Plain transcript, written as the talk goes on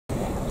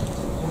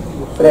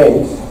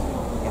Friends,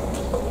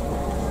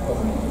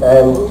 I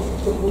am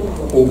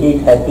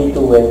indeed happy to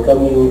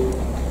welcome you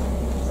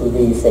to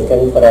the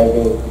second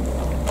Saturday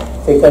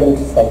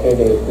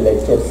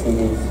lecture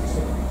series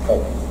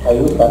at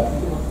IUCAA.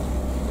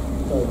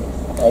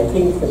 I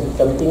think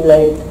something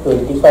like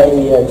 25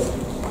 years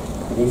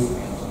this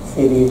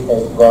series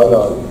has gone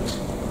on,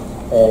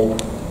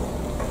 and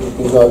it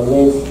is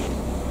always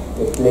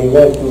a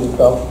pleasure to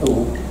talk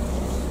to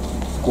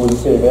school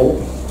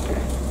children,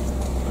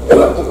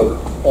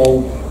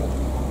 and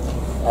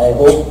I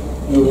hope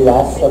you will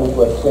ask some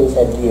questions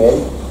at the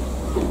end.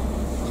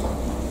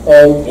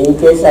 And in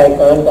case I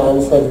can't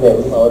answer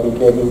them, or if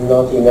there is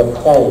not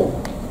enough time,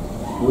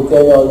 you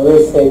can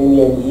always send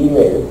me an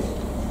email,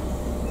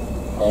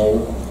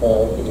 and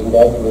in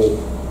that way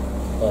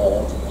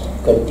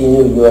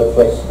continue your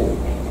question.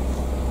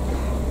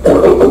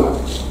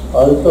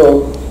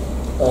 Also,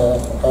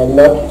 I am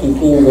not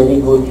keeping very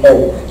good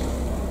health,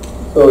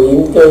 so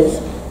in case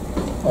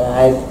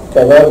I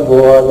cannot go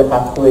on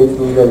halfway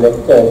through the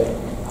lecture,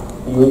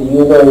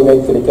 you know, in a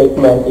cricket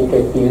match, if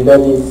a fielder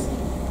is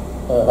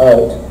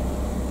hurt,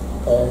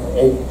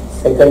 a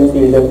second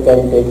fielder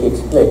can take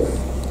its place.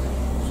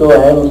 So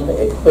I am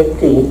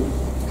expecting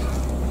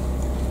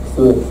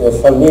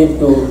Samir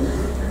to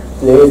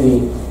play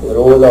the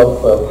role of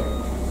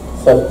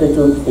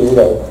substitute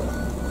speaker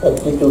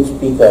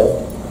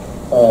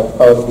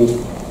for this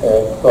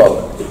talk.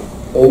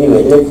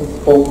 Anyway, let's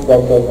hope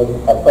that doesn't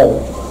happen.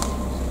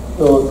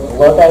 So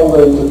what I am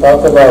going to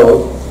talk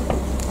about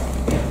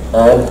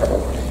are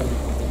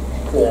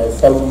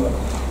some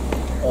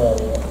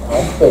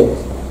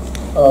aspects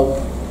of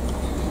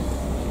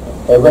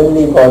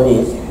heavenly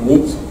bodies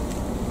which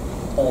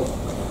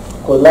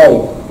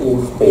collide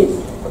in space.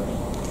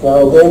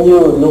 Now when you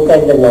look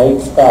at the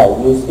night sky,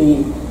 you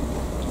see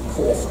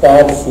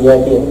stars here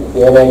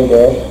and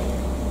there,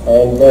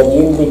 and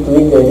in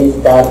between there is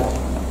dark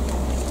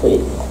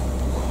space.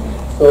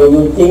 So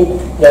you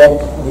think that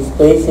the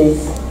space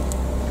is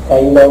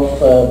kind of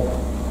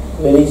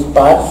very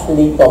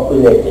sparsely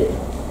populated,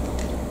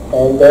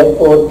 and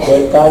therefore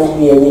there can't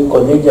be any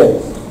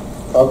collisions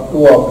of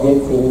two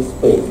objects in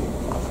space.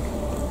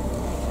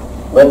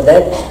 But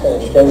that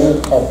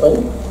doesn't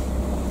happen,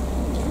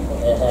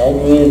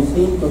 and we will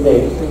see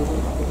today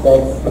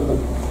that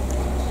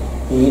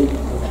the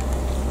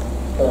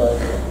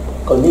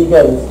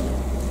collisions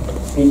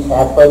which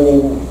happen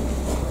in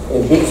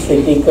a big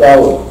city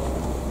crowd,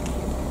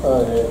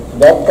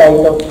 that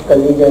kind of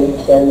collision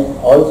can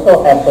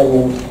also happen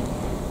in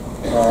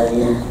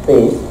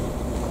space,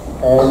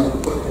 and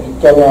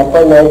it can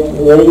happen at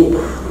very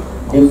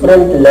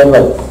different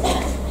levels.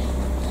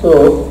 So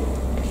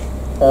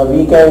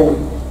we can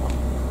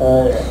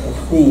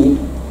see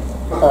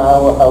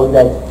how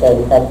that can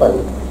happen.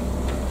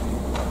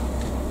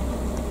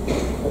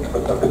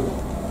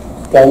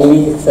 Can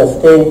we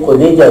sustain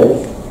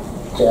collisions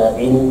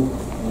in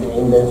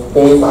the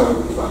space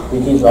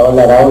which is all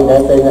around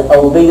us, and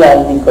how big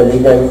are the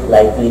collisions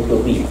likely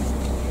to be?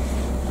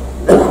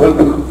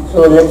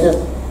 So let us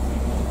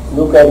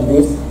look at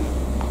this.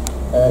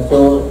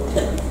 So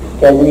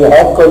can we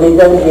have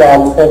collisions? The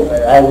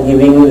answer I am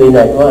giving you in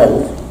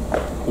advance,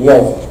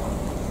 yes.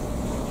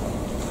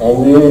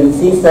 And we will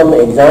see some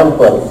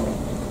examples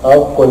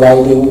of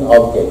colliding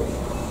objects.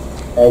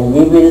 And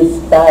we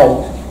will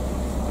start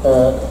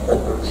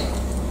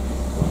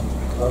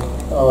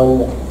on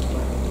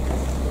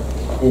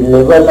the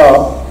level of,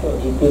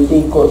 if you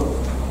see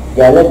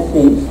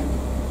galaxies,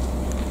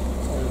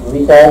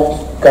 which are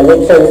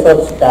collections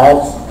of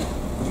stars,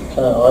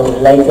 or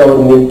like our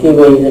Milky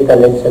Way is a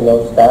collection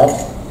of stars.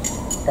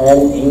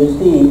 And you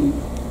see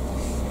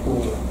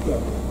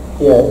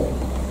here,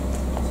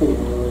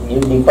 you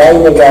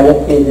define a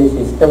galaxy as a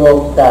system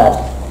of stars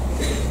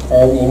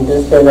and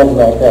interstellar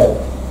matter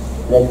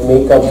that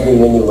make up the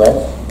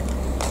universe.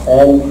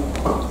 And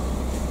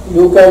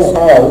you can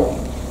have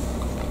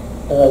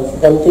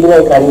something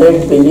like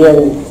 100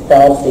 billion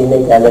stars in a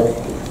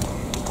galaxy.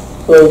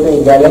 So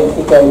a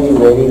galaxy can be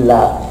very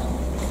large.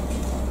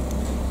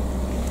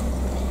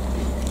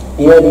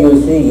 Here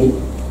you see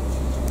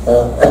a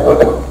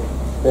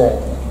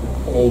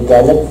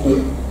galaxy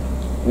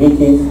which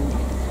is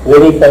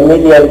very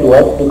familiar to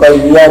us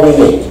because we are in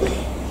it.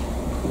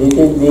 This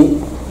is the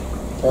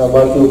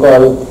what you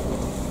call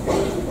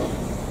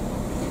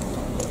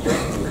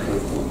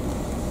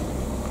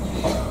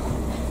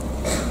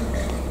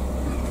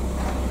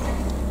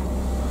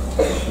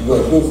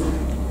this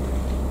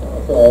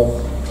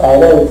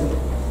spiral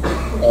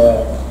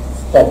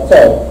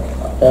structure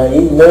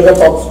is made up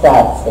of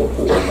stars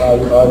actually.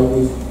 All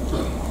these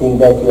things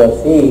that you are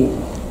seeing,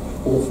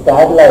 the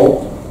starlight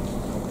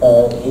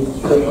is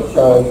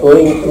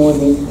showing through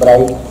these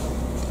bright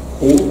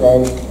things,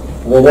 and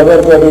whenever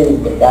there is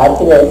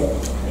darkness,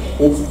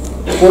 it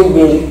could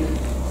be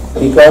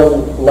because,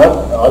 not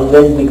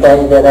always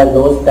because there are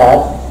no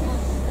stars,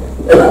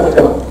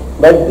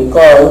 but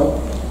because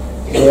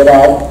there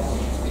are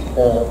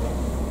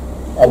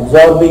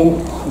absorbing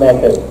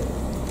matter,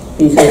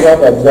 pieces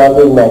of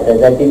absorbing matter,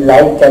 that is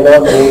light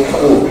cannot go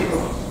through,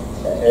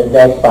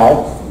 that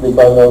part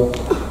because of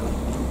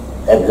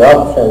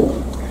absorption,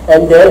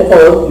 and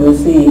therefore you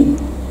see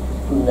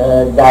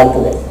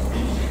darkness.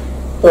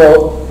 So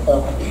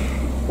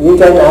we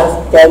can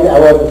ask, can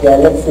our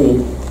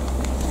galaxy,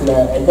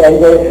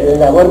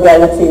 and our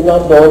galaxy is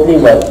not the only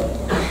one.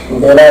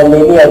 There are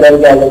many other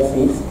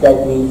galaxies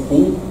that we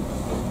see.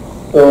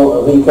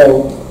 So we can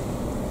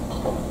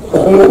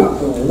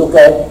look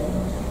at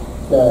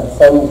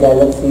some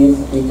galaxies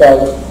which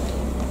are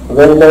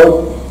well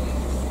known.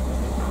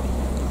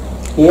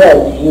 Here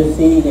you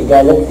see a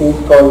galaxy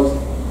called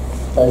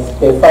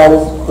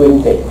Stephan's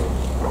quintet.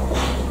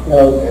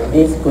 Now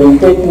this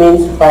quintet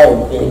means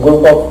five, a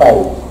group of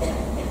five.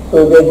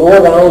 So they go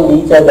around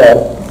each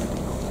other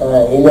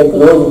in a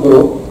close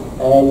group,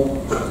 and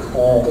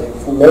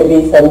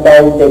maybe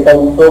sometimes they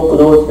come so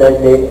close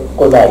that they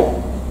collide.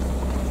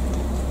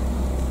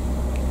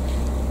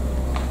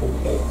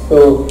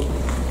 So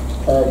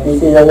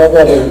this is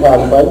another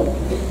example.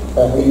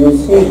 You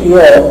see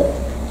here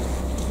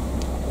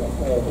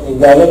a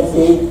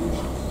galaxy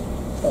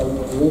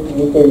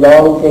with a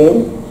long tail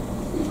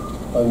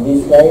on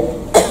this side,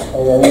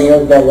 and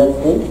another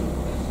galaxy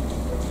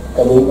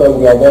coming from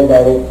the other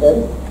direction.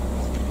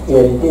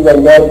 Here it is,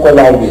 and they are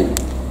colliding.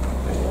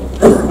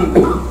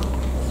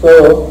 So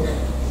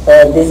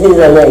this is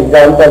an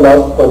example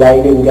of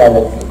colliding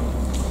galaxy.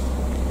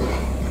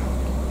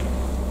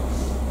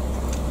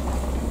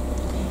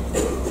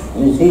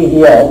 You see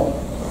here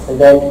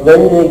that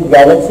when the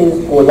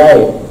galaxies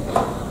collide,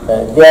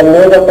 they are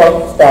made up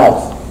of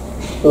stars.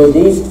 So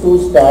these two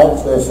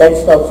stars,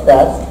 sets of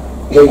stars,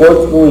 they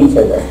go through each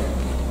other.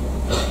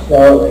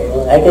 Now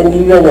I can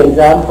give you an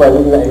example.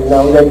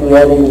 Now that we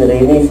are in the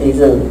rainy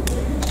season,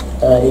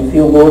 if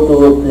you go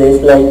to a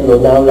place like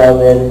Lonavala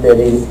where there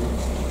is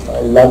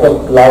a lot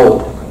of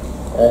cloud,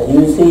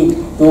 you see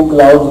two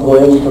clouds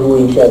going through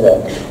each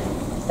other,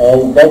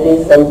 and that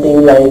is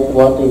something like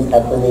what is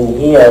happening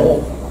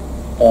here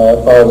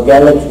for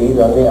galaxies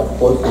on a, of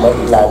course, much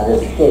larger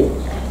scale.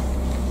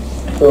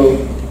 So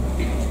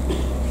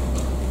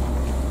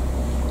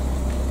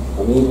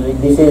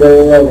this is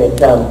another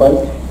example.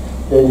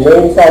 The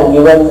names are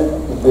given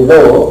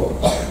below: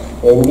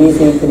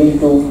 NGC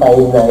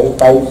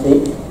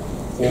 325956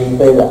 in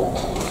Bella.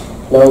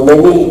 Now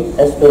many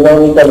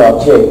astronomical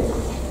objects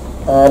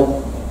are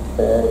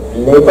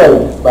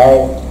labeled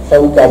by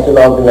some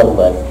catalog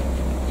number.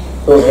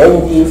 So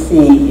NGC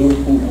is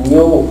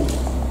new,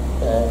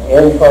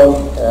 N for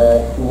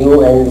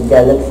new and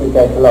galaxy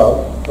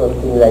catalog,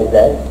 something like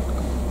that.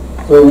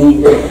 So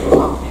we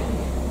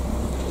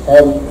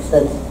have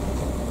such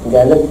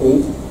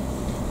galaxies.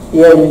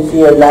 Here you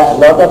see a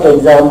lot of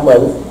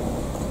examples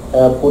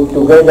put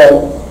together.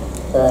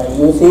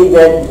 You see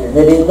that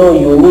there is no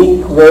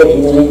unique way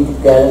in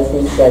which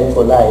galaxies can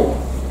collide.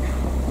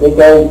 They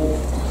can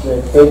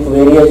take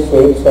various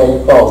shapes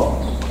and forms.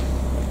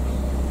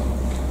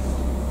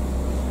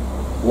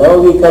 Now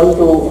we come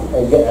to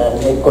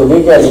a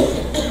collision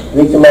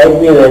which might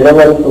be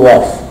relevant to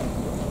us.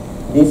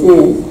 This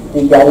is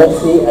the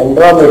galaxy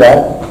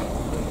Andromeda,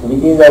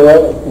 which is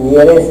our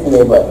nearest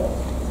neighbor.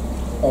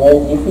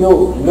 And if you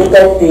look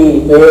at the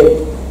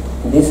way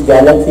this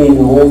galaxy is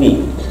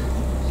moving,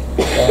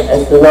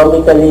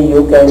 astronomically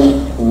you can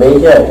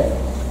measure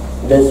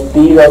the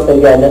speed of a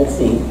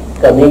galaxy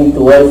coming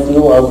towards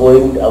you or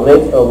going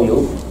away from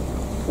you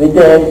with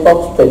the help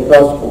of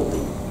spectroscopy.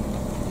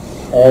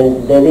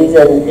 And there is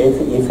an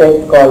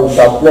effect called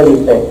Doppler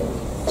effect,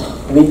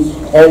 which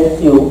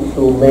helps you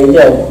to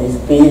measure the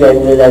speed as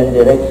well as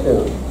direction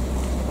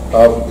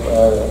of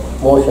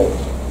motion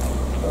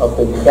of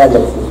the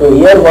galaxy. So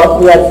here what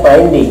we are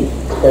finding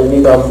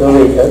with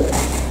observation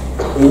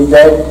is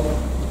that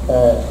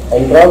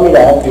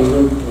Andromeda is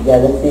a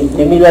galaxy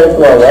similar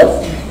to ours.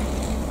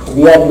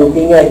 We are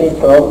looking at it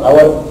from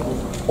our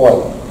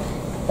point.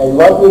 And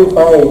what we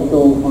find,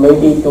 to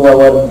maybe to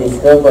our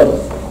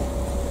disturbance,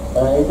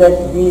 is that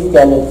this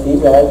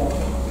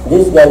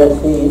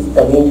galaxy is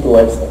coming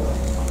towards us.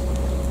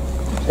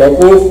 That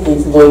means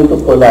it's going to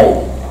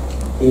collide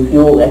if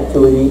you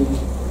actually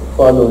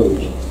follow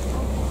it.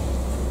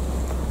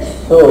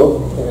 So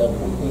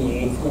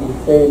it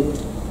says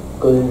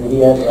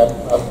here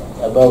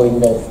above in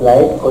the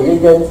slide,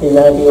 collision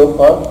scenario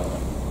for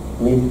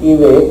Milky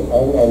Way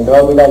and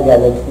Andromeda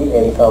galaxy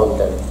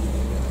encounter.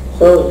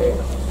 So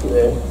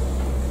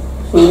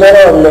sooner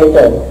or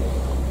later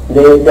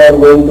they are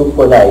going to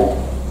collide.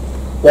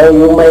 Now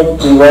you might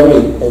be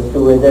worried as to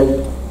whether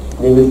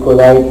they will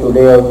collide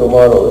today or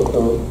tomorrow. So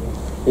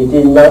it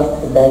is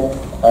not that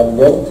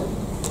urgent.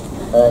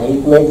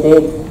 It may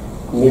take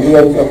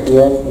millions of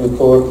years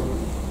before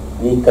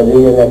the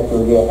collision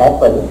actually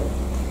happens,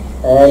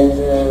 and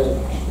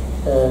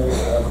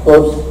of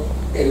course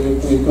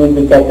it will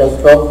be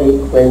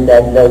catastrophic when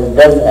that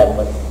does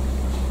happen,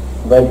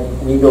 but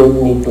we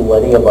don't need to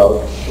worry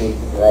about it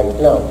right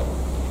now.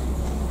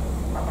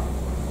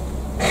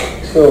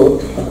 So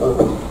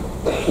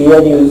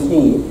here you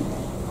see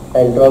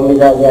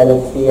Andromeda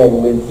galaxy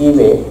and Milky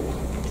Way.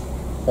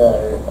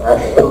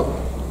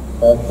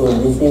 So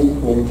this is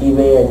Milky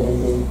Way and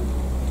this is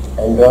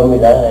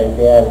Andromeda, and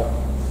they are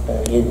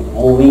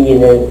moving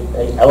in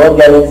our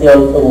galaxy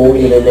also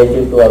moves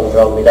relative to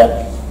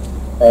Andromeda,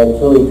 and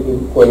so it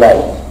will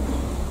collide.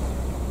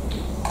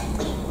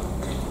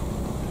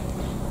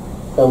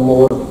 Some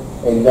more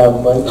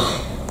examples.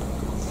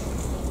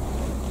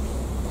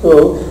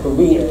 So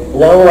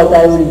now what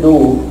I will do,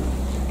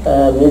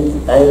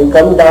 I will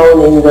come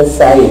down in the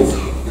size,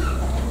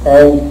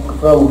 and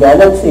from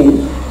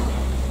galaxies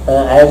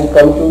I have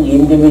come to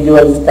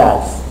individual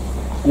stars.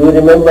 You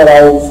remember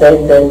I had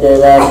said that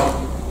there are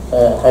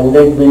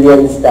 100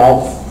 billion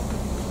stars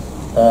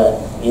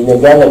in a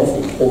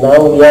galaxy. So now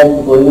we are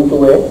going to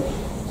a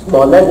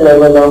smaller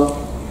level of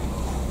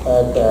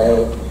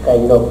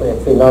kind of a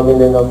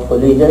phenomenon of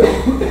collision,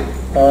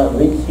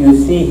 which you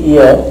see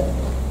here.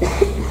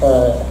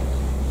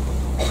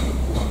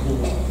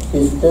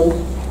 System,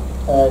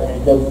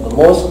 the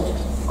most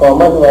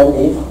common one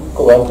is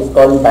what is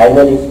called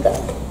binary star.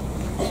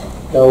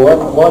 Now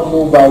what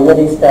do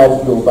binary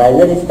stars do?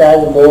 Binary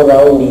stars go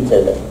around each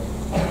other.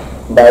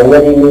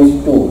 Binary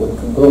means two,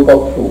 a group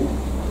of two.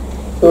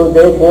 So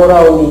they go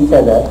around each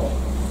other,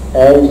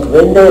 and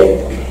when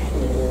they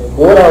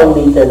go around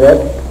each other,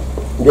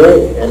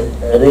 they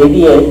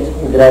radiate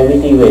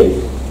gravity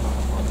waves.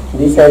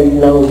 This has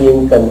now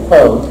been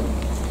confirmed,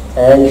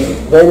 and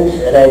when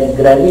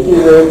gravity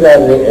waves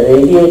are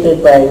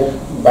radiated by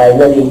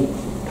binary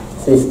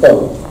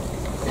system,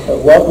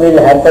 what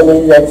will happen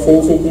is that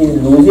since it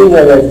is losing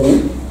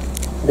energy,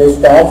 the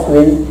stars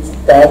will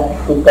start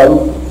to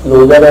come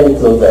closer and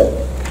closer.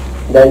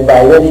 That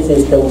binary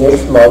system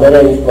gets smaller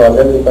and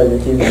smaller because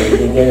it is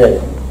losing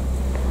energy.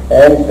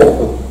 And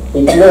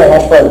it may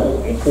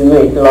happen, if you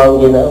wait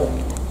long enough,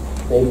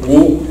 if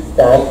the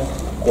stars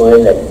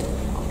coalesce.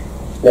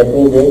 That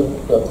means they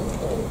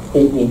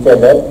hit each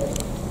other,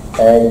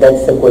 and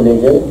that's a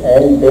collision,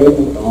 and they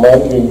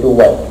merge into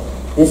one.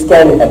 This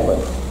can happen.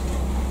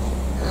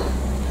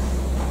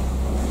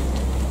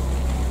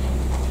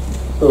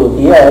 So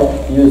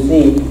here you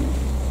see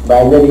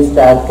binary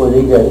star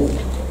collisions.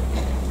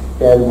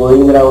 They are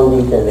going around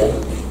each other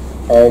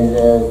and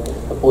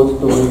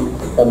supposed to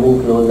be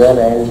coming closer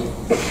and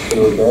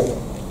closer.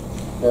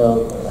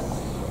 Now,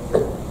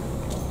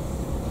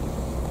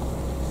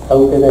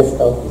 how can I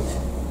stop it?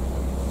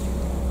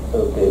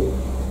 Okay.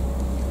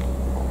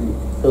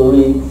 So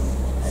we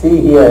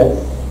see here,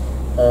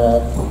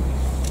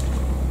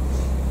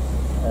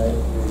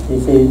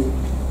 this is,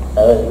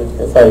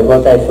 sorry,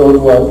 what I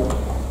showed was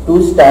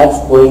two stars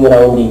going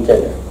around each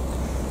other.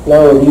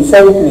 Now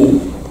recently,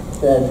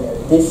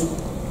 this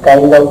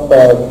kind of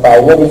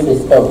binary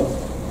system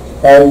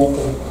has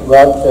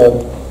got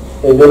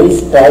a very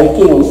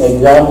striking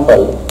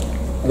example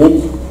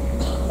which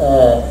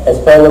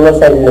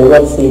astronomers have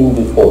never seen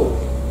before.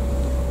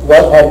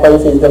 What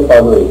happens is the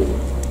following.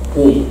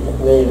 See,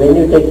 when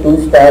you take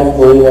two stars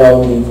going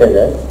around each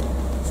other,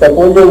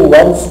 supposing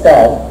one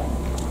star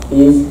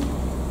is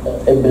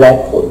a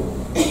black hole.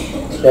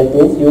 That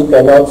means you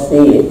cannot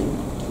see it,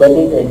 but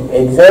it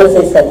exerts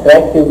its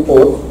attractive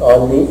force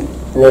on the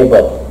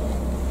neighbor,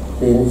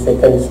 the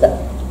second star.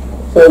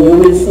 So you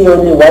will see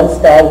only one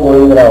star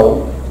going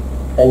around,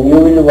 and you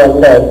will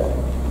wonder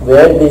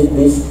where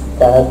this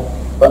star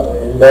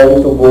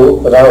learn to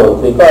go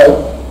around, because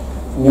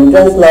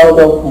Newton's law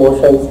of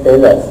motion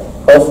tells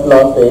us, first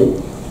law says,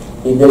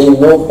 if there is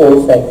no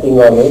force acting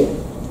on it,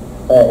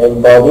 a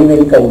body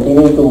will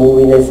continue to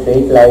move in a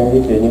straight line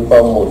with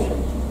uniform motion.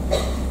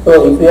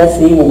 So if we are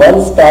seeing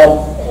one star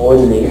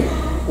only,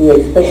 we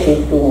expect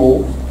it to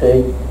move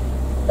straight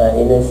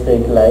in a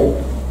straight line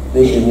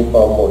with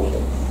uniform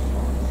motion.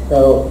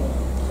 Now,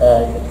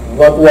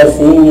 what we are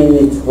seeing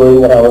is it's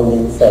going around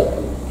in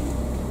circle.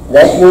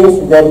 That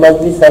means there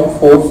must be some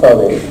force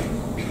on it,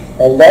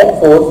 and that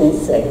force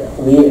is,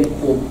 we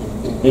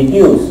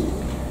deduce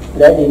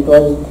that it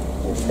was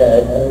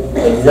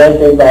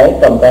exerted by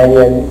a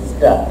companion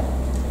star,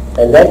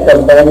 and that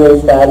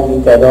companion star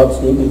we cannot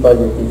see because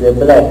it is a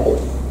black hole.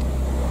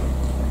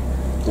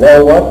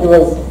 Now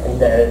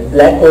the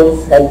black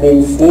holes have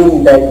been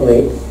seen that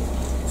way,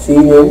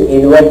 seen in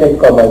inverted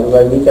commas,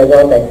 because we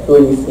cannot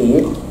actually see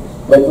it,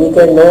 but we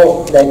can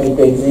know that it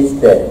exists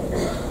there.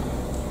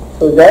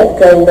 So that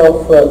kind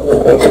of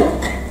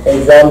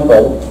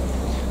example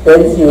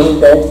tells you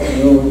that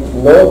you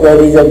know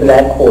there is a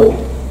black hole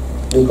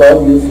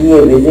because you see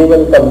a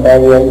visible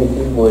companion which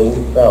is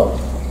going round.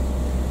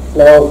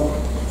 Now,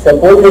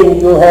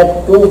 supposing you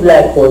have two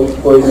black holes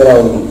going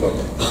around each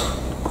other,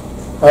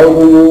 how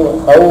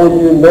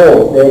will you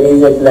know there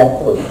is a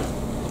black hole?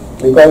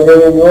 Because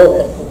there is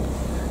no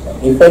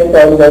effect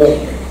on the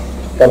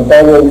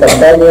companion.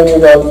 Companion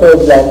is also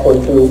a black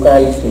hole, so you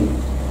can't see.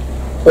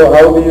 So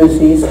how do you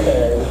see?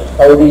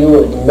 How do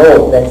you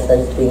know that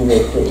such things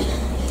exist?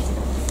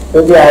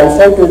 So the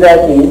answer to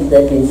that is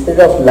that instead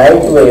of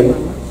light wave,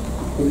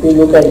 if you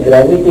look at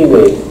gravity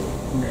wave,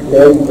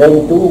 then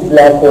when two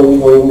black holes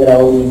going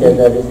around each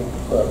other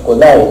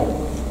collide,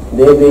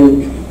 they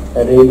will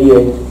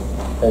radiate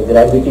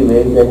gravity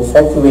waves, and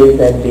such waves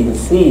have been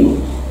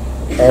seen,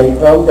 and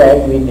from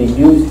that we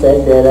deduce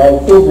that there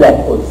are two black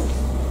holes.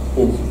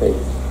 in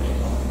space.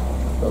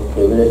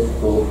 Okay, let's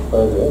go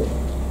further.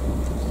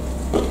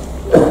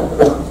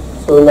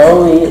 So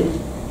now we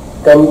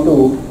come to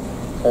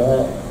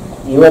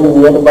even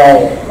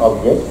nearby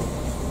objects,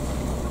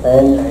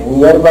 and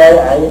nearby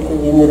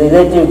in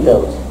relative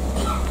terms,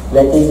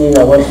 that is in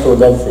our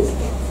solar system.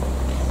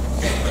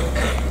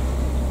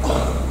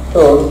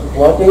 So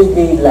what is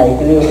the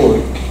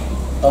likelihood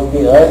of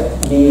the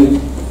Earth being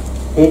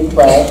hit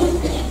by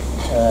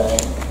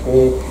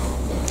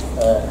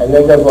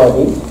another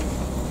body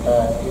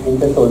in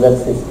the solar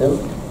system?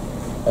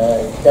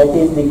 That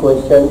is the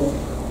question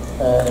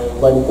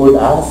one could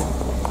ask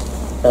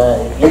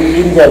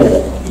in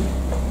general.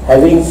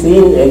 Having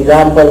seen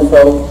examples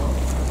of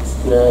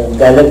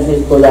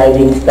galaxies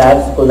colliding,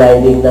 stars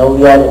colliding, now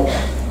we are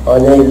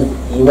on an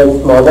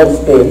even smaller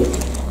scale,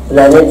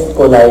 planets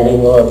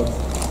colliding or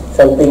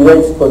something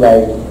else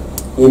colliding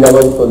in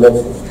our solar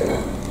system.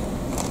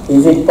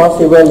 Is it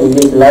possible? Is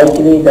it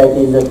likely? That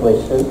is the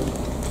question.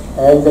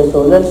 And the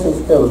solar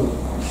system,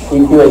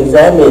 if you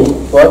examine,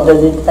 what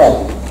does it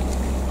have?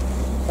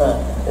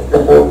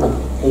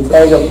 It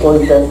has, of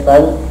course, the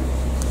sun,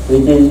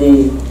 which is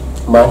the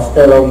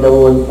master of the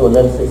whole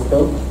solar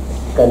system,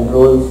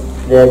 controls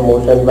their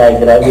motion by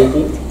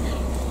gravity.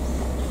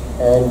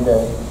 And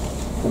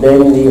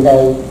then we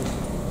have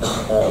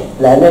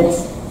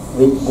planets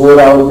which go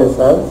around the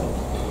sun.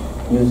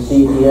 You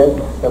see here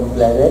some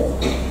planets,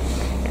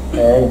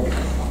 and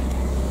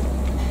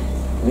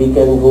we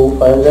can go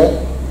further.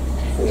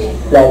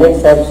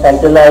 Planets have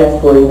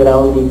satellites going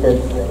around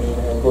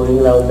going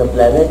around the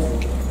planets,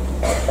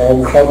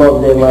 and some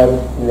of them are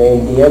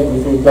named here.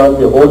 This is not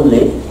the whole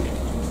list,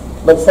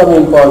 but some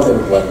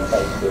important ones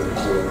I think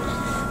here.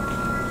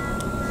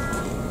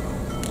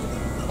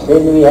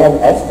 Then we have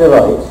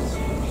asteroids,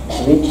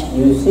 which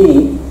you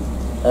see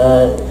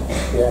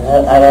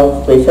are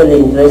of special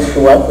interest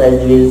to us,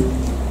 as we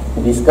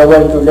will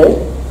discover today.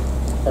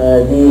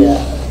 The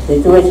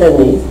situation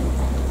is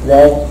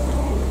that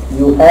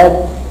you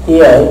have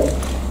here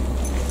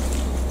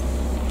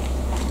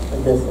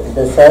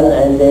the sun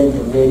and then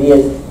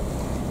various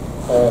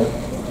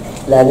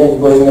planets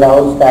going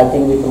around,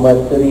 starting with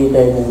Mercury,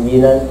 then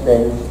Venus,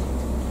 then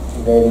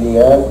the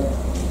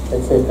Earth,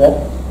 etc.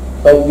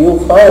 But you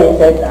find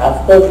that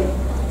after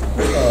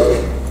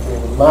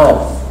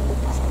Mars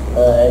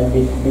and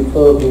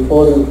before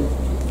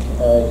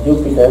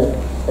Jupiter,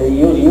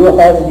 you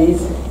have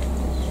these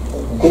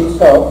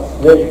bits of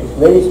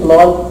very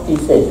small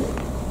pieces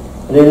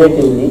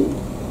relatively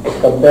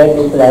compared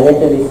to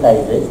planetary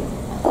sizes.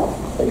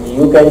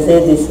 You can say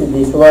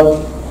this was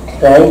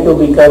trying to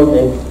become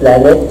a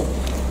planet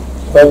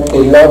but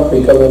could not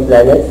become a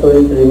planet, so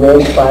it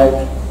remained part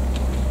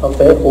of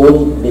a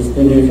whole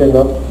distribution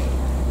of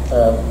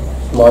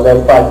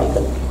smaller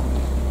particles.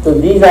 So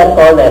these are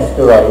called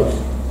asteroids,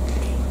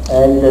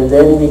 and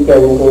then we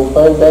can go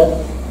further.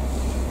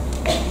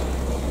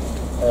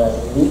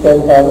 We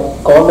can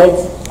have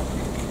comets.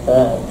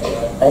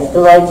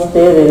 Asteroids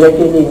stay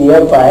relatively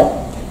nearby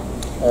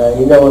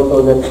in our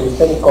solar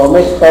system.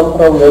 Comets come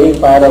from very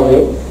far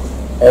away.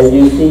 As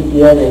you see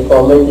here, a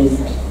comet is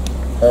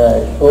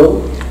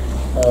shown,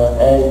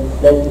 and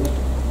that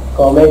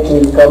comet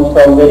will come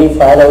from very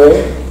far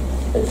away,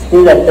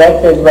 still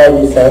attracted by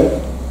the sun,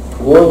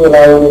 goes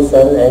around the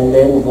sun, and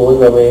then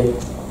goes away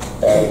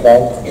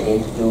back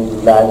into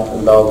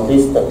long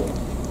distance.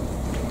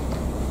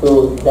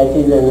 So that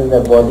is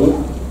another body.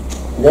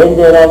 Then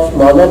there are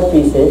smaller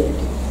pieces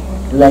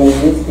like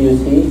this. You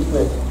see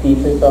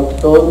pieces of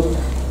stone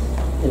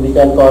which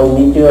are called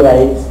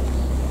meteorites,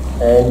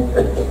 and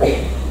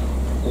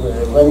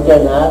one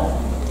can ask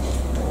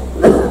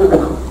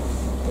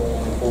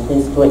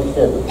this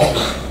question.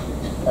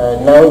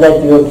 Now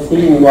that you have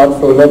seen what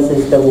solar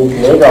system is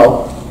made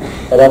of,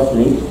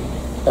 roughly,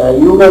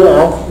 you can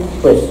ask this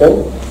question,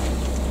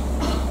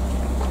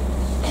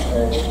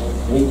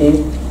 which is,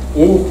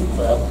 in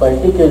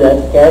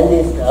particular, can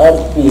this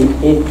Earth be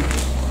hit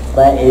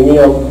by any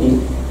of the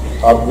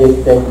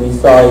objects that we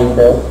saw in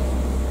the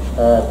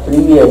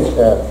previous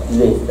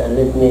list? And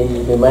let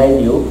me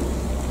remind you,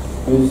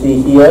 you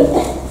see here,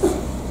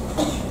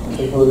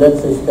 the solar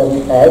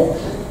system has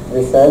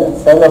the sun.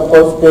 Sun, of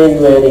course, stays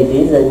where it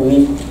is, and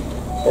we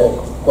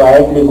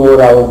quietly go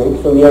around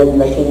it, so we have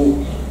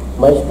nothing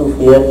much to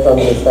fear from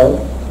the sun.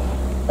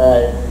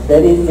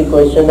 There is the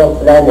question of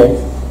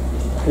planets.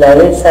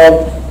 Planets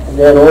have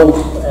their own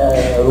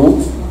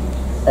routes,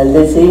 and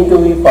they seem to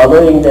be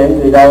following them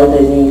without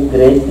any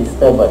great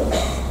disturbance.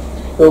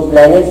 So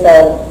planets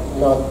are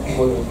not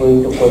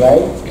going to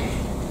collide.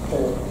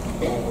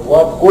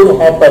 What could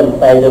happen,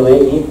 by the way,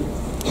 if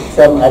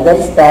some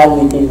other star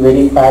which is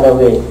very far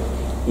away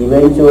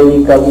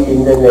eventually comes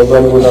in the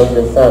neighborhood of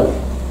the sun,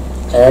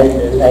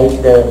 and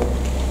like the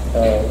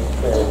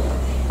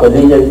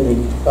collisions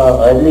we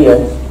saw earlier,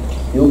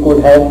 you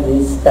could have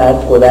this star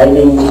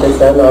colliding with the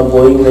sun or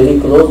going very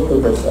close to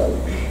the sun.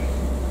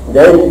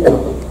 Then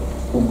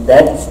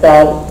that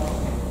star,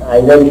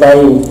 either by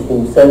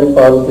himself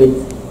or with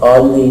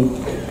all the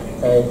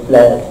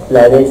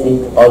planets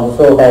it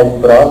also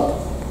has brought,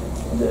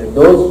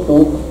 those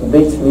two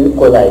bits will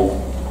collide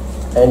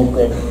and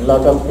a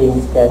lot of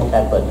things can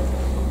happen.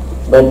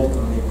 But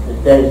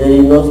there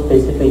is no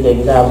specific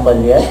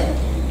example here,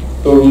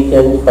 so we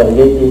can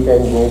forget it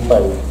and go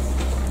further.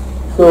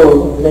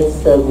 So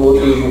let's go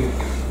to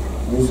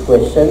this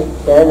question: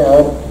 can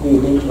Earth be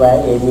hit by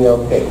any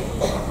object?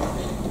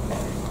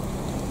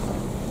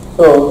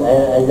 So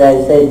as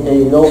I said, there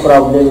is no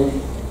problem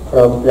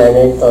from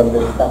planets or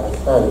the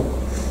sun,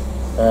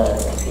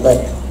 but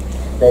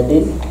that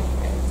is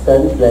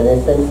sun,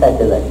 planets and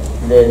satellites.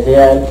 They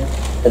are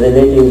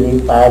relatively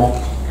fast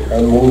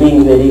and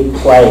moving very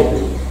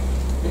quietly.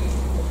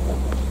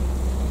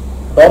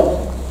 But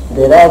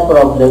there are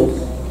problems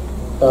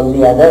from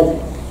the other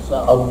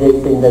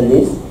objects in the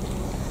list.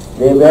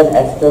 They were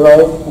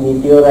asteroids,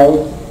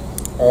 meteorites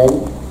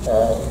and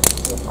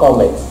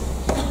comets.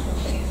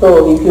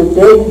 So if you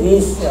take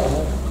these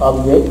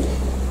objects,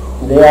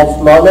 they are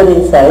smaller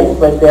in size,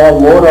 but there are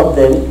more of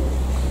them,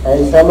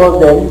 and some of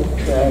them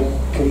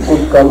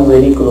could come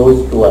very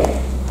close to us.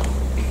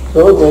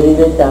 So there is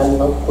a chance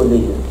of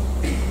collision.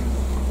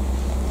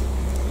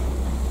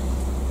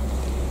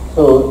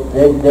 So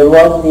there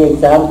was the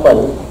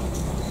example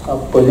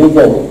of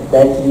collision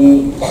that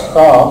we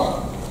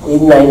saw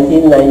in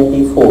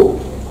 1994.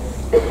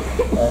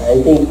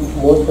 I think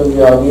most of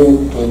the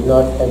audience would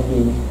not have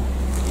been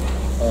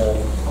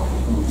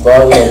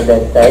born at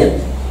that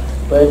time,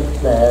 but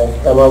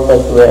some of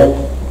us were,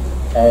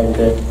 and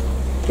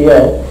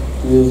here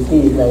you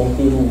see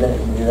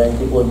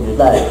 1994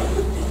 July,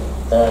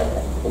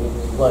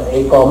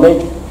 a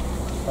comet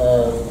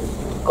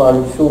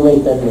called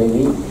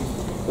Shoemaker-Levy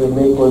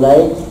may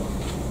collide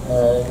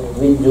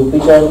with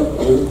Jupiter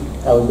in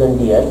 1,000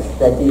 years.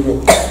 That is,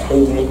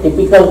 a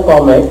typical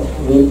comet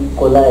will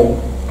collide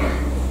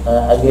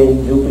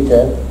against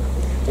Jupiter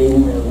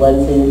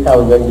once in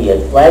 1,000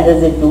 years. Why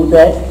does it do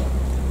that?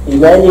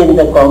 Imagine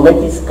the comet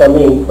is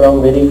coming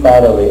from very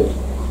far away,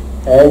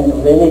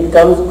 and when it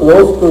comes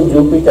close to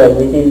Jupiter,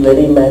 which is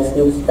very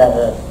massive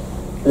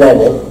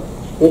planet,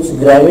 its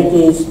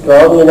gravity is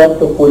strong enough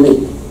to pull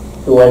it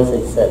towards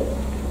itself.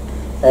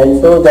 And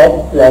so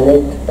that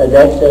planet,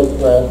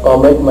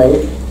 comet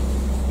might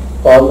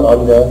fall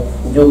on the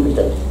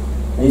Jupiter.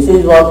 This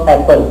is what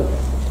happened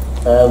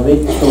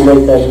with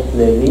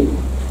Shoemaker-Levy,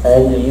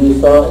 and you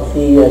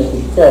see a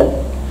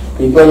picture.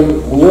 People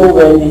knew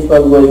when this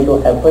was going to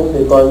happen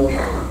because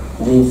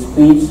the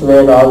speeds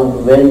were all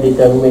well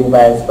determined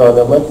by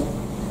astronomers,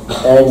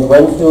 and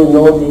once you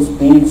know the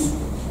speeds,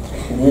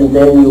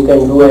 then you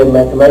can do a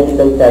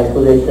mathematical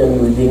calculation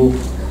using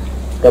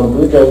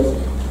computers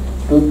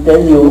to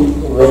tell you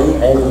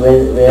when and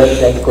where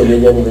that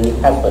collision will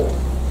happen.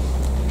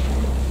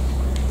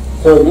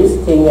 So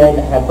this thing had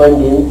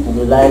happened in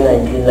July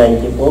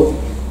 1994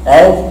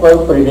 as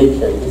per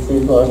prediction. This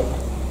is what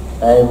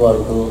I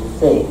want to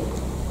say.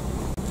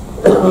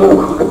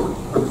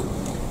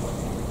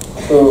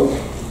 So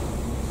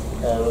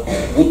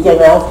we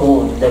can ask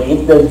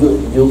if the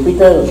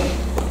Jupiter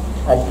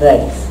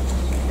attracts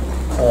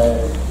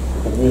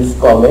these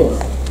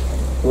comets,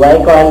 why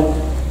can't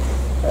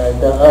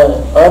the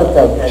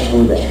Earth do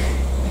that?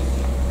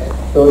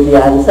 So the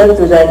answer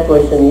to that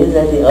question is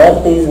that the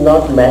Earth is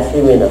not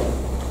massive enough.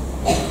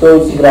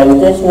 So its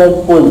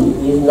gravitational pull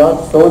is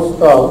not so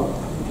strong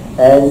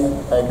as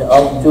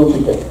of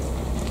Jupiter,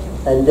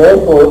 and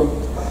therefore,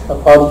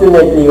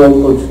 fortunately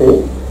one could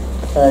say,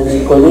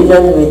 the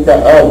collision with the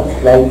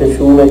Earth, like the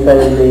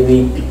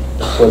Shoemaker-Levy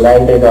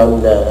collided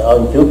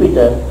on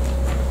Jupiter,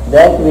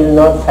 that will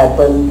not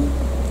happen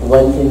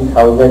once in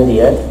 1,000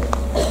 years,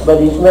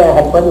 but it may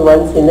happen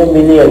once in a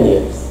million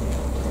years.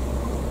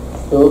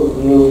 So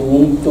you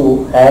need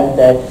to have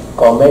that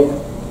comet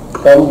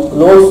come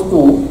close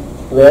to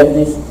where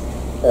this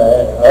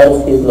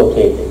Earth is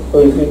located. So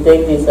if you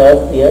take this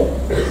Earth here,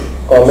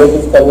 comet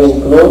is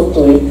coming close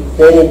to it,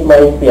 then it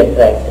might be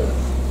attracted.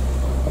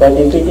 But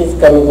if it is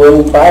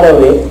going far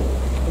away,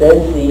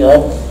 then the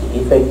Earth's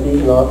effect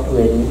is not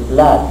very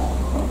large.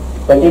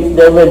 But if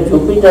there were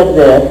Jupiter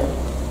there,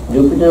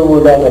 Jupiter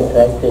would have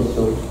attracted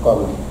those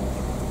comets.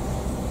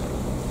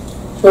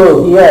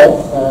 So here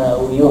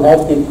you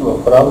have the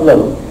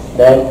problem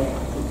that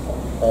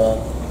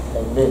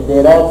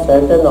there are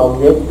certain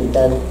objects which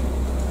are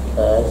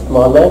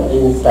smaller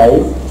in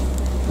size,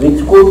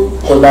 which could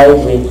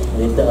collide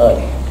with the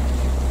Earth,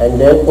 and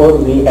therefore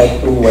we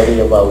have to worry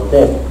about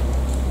them.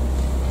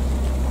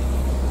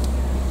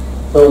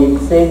 So it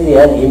says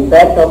here,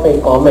 impact of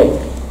a comet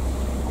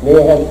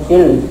may have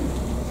killed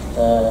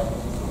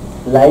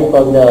life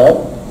on the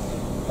Earth,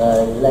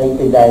 like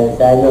the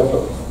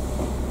dinosaurs.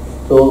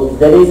 So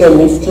there is a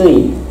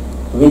mystery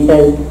which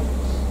has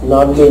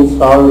not been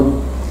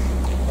solved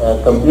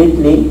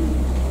completely,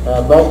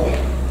 but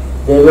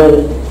there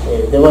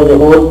was a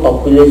whole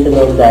population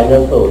of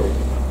dinosaurs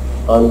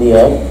on the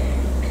Earth,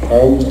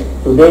 and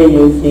today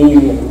you see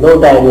no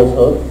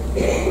dinosaurs,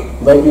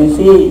 but you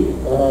see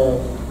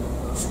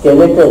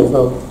skeletons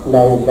of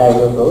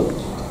dinosaurs,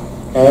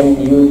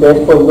 and you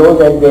therefore know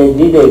that they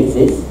did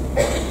exist.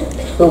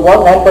 So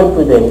what happened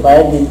to them?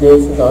 Why did they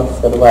not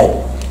survive?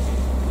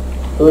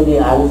 So the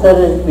answer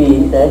has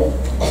been that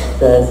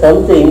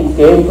something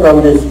came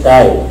from the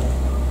sky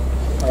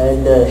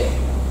and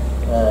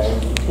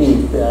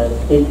hit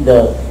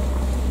the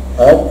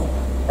earth,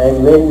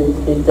 and when it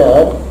hit the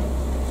earth,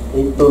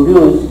 it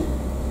produced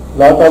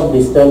lot of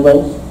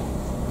disturbance,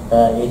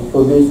 it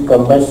produced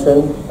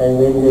combustion, and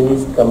when there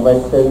is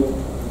combustion,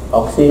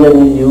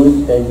 oxygen is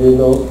used, as you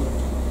know.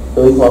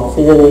 So if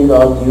oxygen is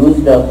all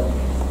used up,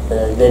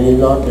 there is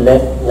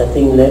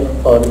nothing left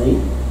for the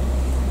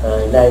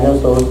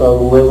dinosaurs or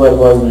whoever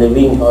was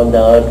living on the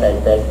earth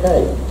at that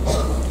time.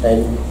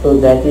 And so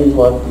that is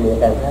what may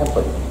have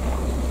happened.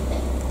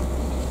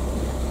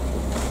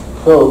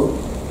 So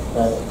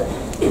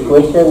the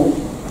question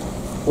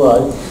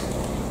was,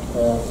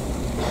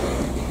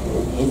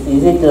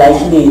 is it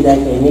likely that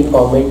any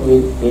comet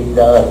will hit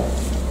the earth?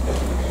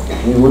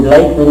 We would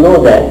like to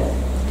know that,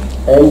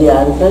 and the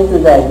answer to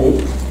that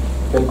is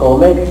the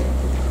comet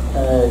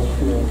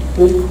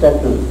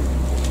Swift-Tuttle.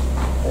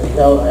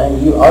 Now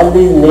all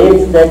these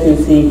names that you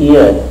see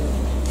here,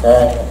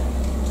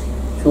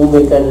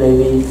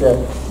 Shoemaker-Levy,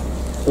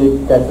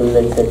 Swift-Tuttle,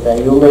 etc.,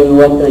 you may be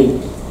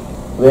wondering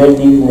where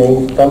these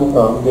names come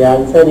from. The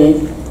answer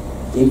is,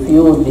 if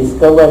you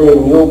discover a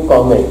new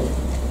comet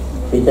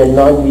which has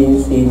not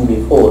been seen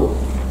before,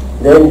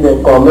 then the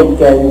comet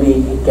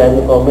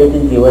comet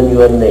is given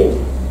your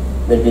name,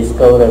 the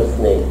discoverer's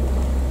name.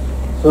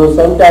 So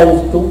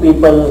sometimes two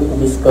people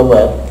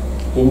discover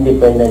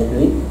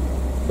independently.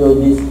 So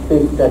this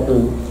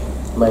Swift-Tuttle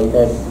might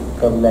have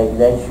come like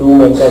that.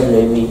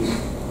 Shoemaker-Levy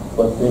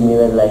was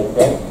similar like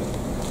that.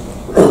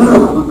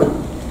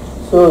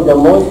 So the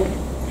most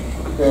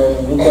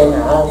we can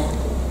ask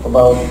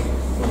about,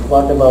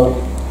 what about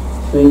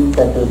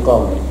Swift-Tuttle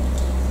comet?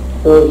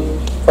 So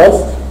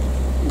first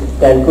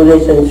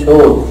calculation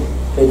showed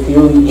a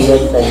few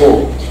years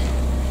ago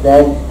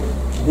that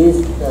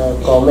this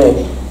comet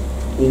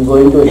is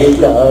going to hit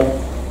the earth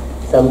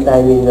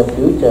sometime in the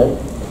future.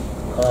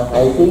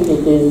 I think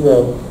it is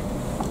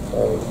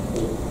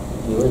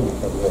given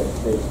somewhere.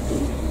 Let's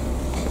see.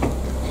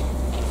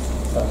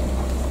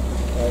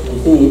 You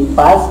see, it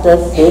passed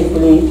us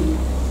safely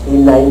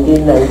in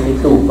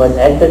 1992, but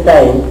at the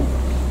time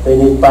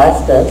when it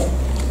passed us,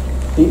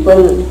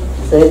 people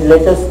said,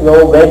 let us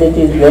know when it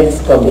is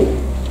next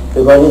coming,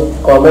 because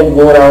it comet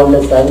go around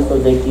the sun, so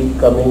they keep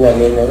coming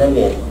again and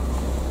again.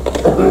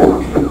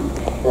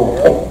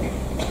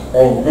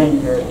 And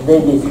they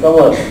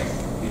discovered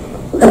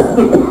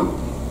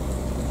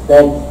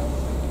that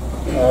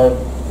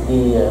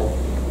the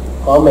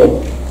comet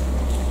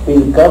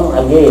will come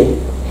again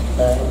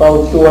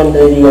about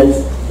 200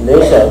 years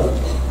later,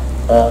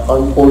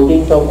 on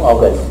 14th of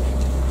August.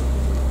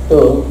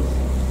 So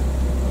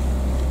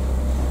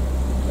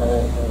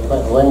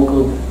one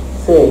could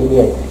say,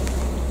 yes,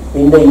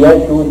 in the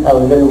year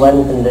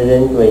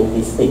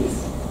 2126.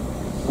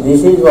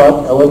 This is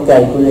what our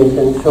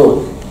calculation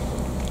shows.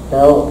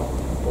 Now,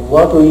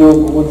 what would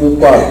you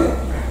call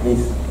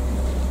this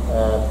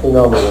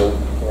phenomenon?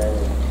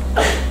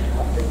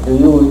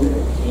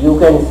 You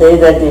can say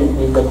that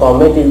if the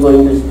comet is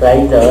going to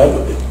strike the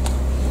earth,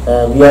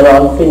 we are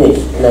all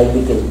finished, like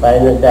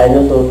the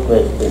dinosaurs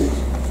were finished.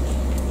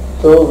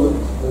 So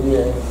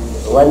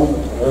one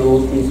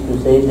route is to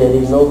say there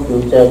is no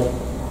future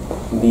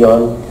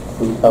beyond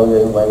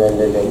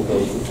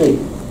 2126.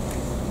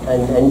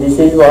 And this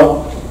is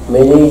what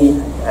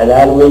many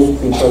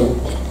alarmist people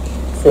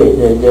say.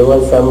 There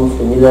was some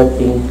similar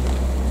thing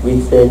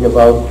which said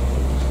about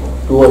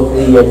 2 or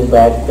 3 years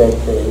back that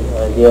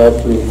the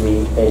earth will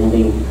be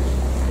ending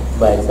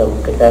by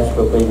some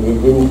catastrophe.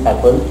 It didn't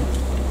happen.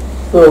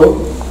 So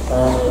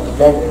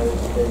that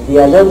the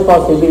other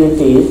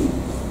possibility is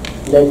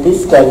that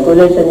this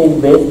calculation is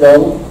based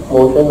on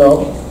motion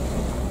of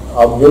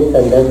objects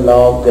under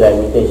law of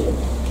gravitation.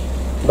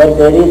 But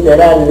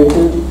there are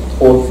little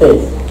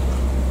forces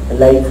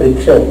like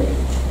friction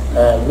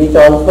which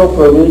also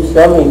produce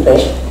some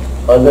effect,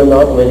 although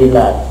not very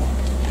large.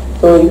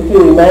 So if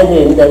you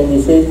imagine that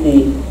this is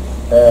the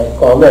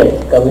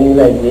comet coming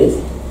like this,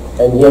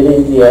 and here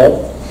is the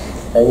earth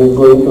and is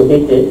going to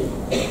hit it,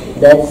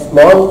 that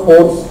small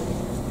force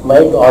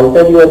might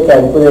alter your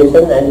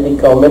calculation and the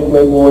comet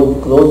may go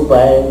close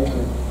by and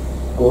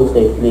go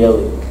safely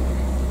away.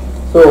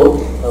 So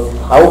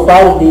how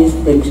far these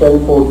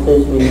friction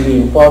forces will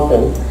be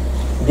important,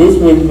 this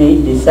will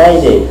be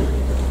decided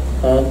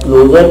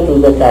closer to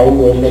the time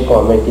when the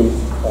comet is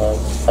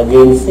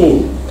again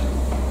seen.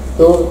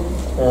 So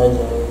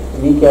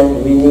we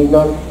need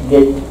not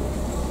get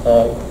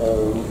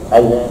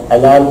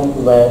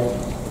alarmed by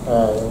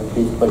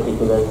this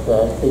particular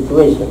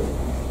situation.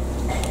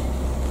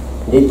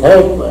 The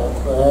third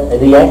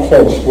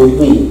reaction would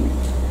be,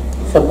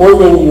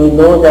 supposing you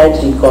know that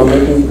the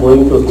comet is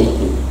going to hit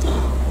you,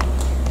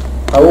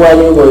 how are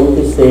you going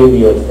to save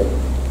yourself?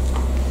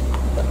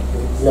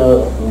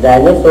 Now,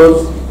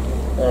 dinosaurs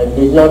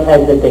did not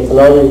have the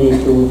technology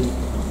to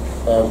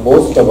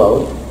boast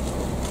about,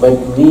 but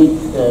we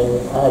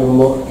are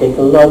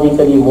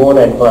technologically more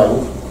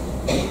advanced.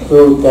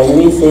 So can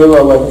we save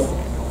our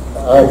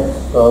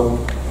earth from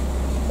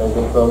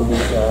from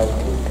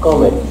this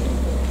comet.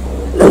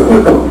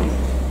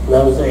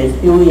 Now, so a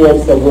few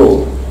years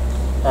ago,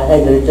 I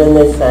had written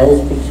a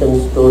science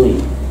fiction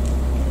story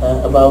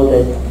about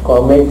a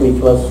comet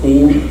which was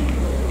seen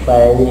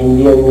by an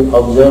Indian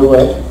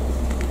observer,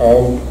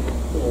 and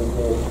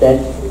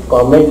that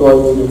comet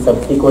was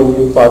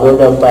subsequently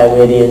followed up by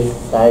various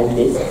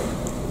scientists,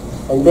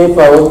 and they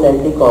found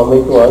that the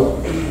comet was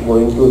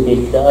going to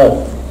hit the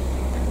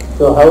Earth.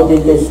 So how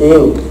did they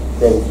save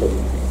themselves?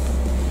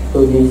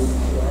 So this,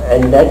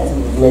 and that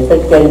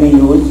method can be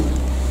used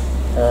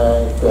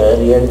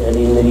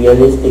in a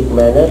realistic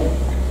manner.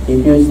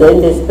 If you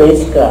send a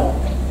spacecraft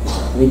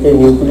with a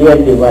nuclear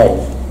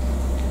device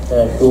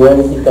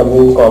towards the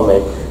coming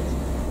comet,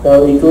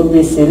 now it would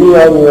be silly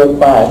on your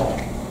part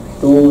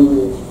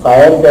to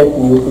fire that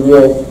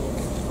nuclear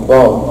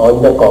bomb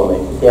on the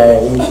comet.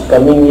 It's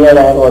coming here,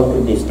 I want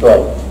to destroy.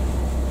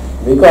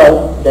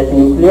 Because that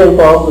nuclear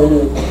bomb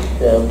will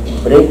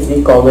break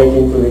the comet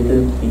into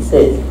little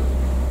pieces.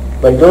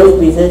 But those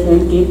pieces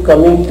will keep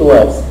coming to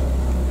us,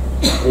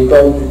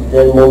 because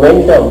the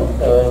momentum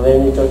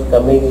when it was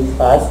coming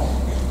fast,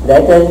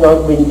 that has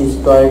not been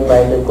destroyed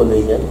by the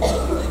collision,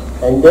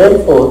 and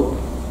therefore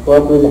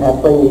what will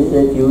happen is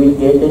that you will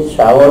get a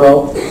shower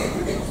of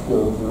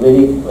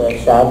very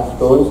sharp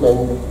stones,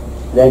 and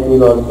that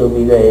will also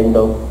be the end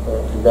of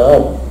the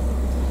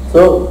Earth.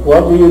 So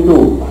what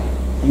do?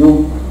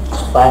 You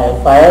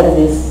fire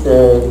this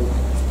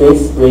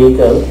space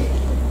vehicle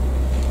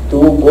to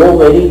go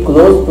very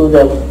close to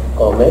the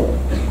comet,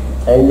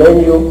 and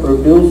then you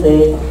produce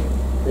a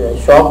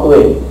shock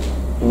wave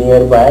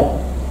nearby,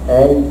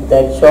 and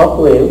that shock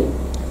wave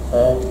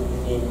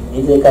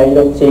is a kind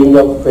of change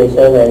of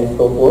pressure and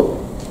so forth.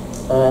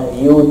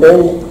 You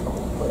then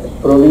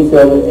produce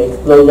your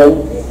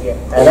explosion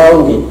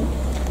around it,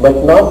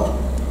 but not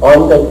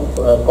on the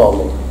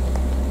comet.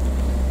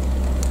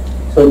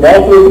 So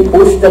that will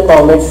push the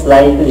comet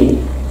slightly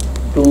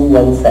to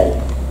one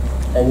side,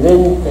 and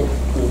when it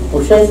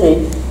pushes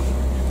it,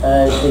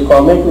 the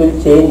comet will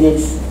change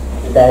its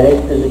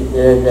direction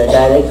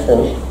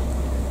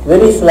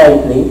very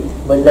slightly,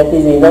 but that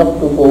is enough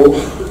to go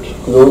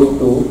close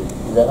to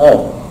the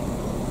Earth.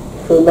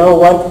 So now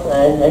what,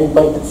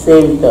 but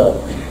save the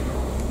Earth.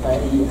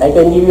 I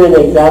can give you an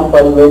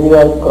example. When you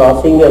are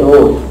crossing a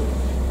road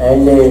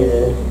and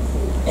a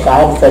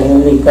car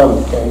suddenly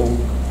comes, and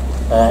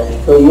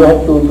so you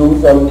have to do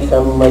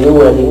some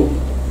maneuvering.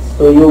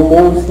 So you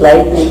move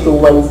slightly to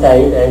one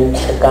side and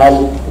the car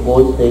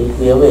goes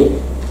safely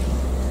away.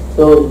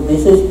 So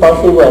this is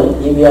possible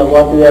if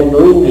what we are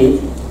doing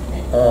is,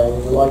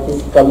 what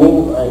is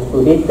coming to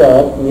hit the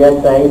Earth, we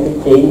are trying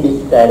to change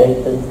its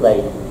direction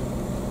slightly.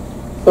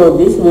 So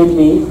this will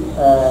be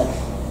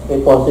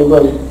a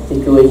possible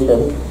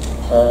situation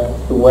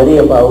to worry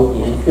about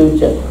in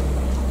future.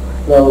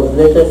 Now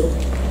let us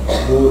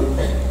do.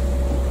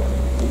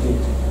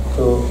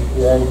 So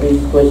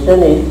this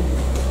question is,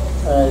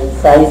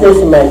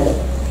 sizes matter.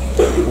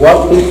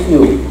 What hits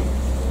you?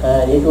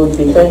 It would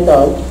depend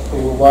on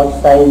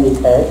what size it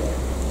has,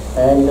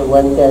 and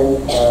one can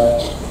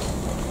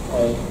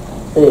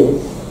say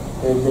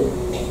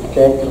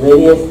that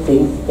various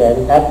things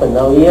can happen.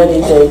 Now here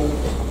is a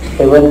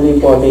heavenly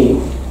body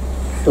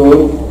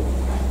shown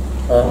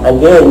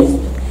against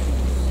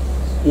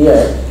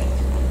here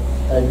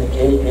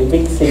a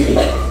big city.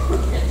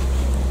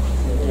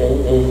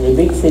 A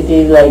big city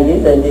is like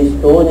this, and the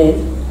stone is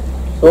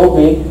so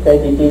big that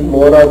it is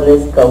more or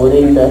less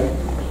covering the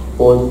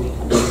whole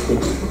big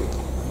city.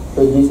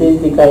 So this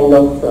is the kind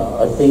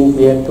of thing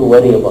we have to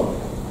worry about.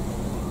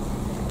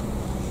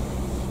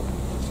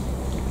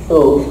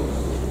 So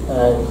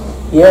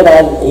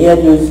here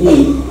you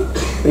see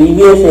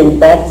previous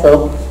impacts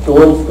of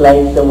stones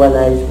like the one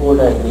I showed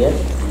earlier.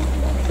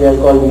 They are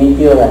called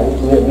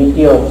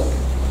meteors.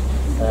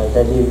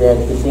 That is, they are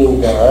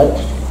hitting the Earth.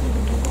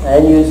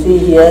 And you see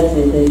here,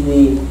 this is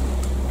the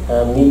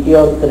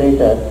meteor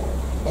crater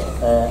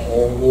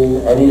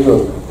in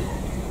Arizona,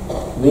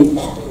 with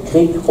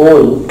big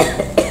hole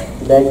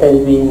that has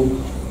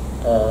been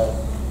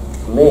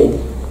made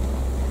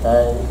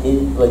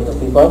is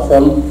because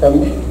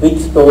some big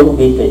stone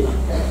hit it.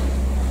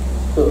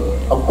 So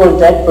of course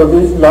that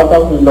produced a lot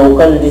of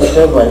local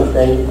disturbance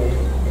and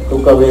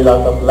took away a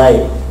lot of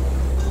life,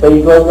 but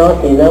it was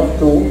not enough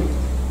to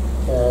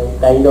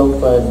kind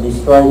of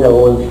destroy the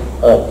whole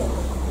Earth.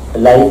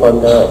 Life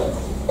on the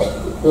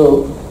Earth.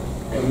 So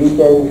we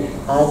can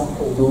ask,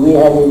 do we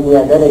have any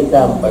other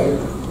example?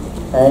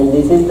 And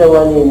this is the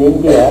one in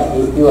India.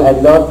 If you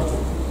have not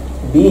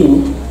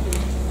been,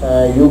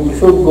 you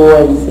should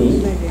go and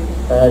see.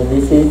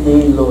 This is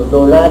the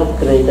Narlikar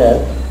crater,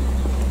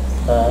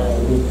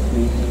 which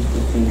we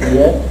see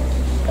here.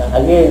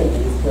 Again,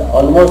 it's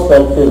almost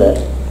circular,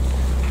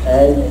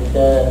 and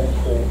the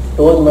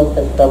stone must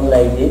have come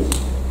like this,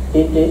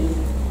 hit it,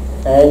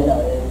 and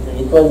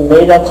it was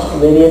made of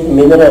various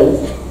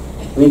minerals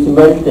which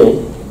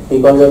melted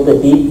because of the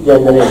heat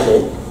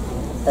generated,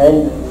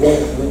 and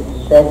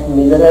that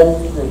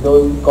minerals,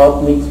 those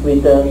got mixed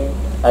with the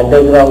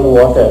underground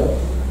water,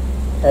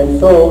 And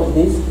so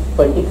this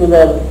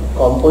particular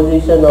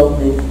composition of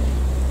this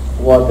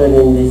water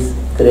in this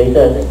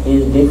crater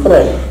is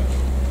different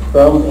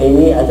from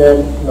any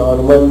other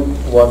normal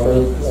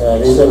water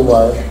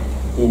reservoir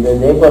in the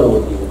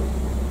neighborhood.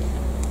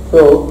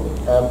 So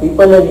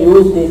people have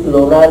used this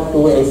LONAR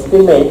to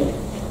estimate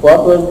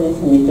what was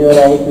this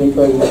meteorite which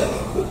was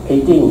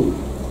hitting,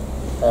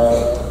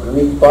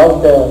 which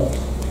caused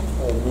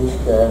this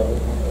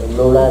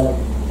LONAR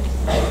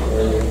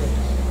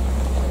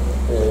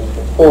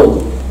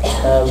hole.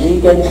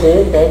 We can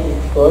say that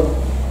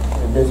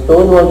the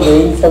stone was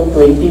weighing some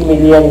 20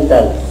 million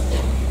tons.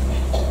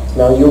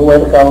 Now you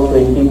work out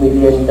 20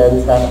 million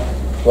tons,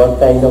 what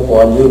kind of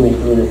volume it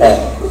will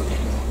have.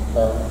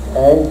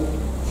 And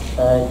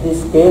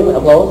this came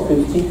about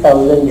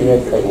 50,000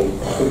 years ago.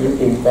 So this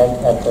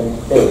impact happened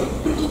there.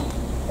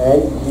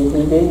 And this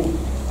is in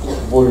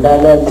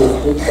Buldana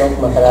district of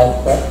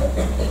Maharashtra,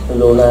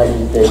 LONAR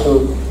is there.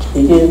 So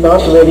it is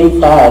not very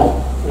far.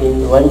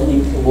 Once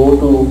you go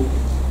to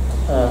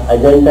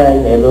Ajanta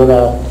and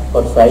Ellora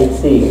for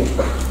sightseeing,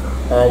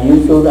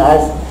 you should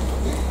ask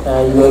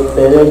your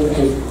parents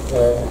to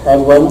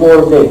have one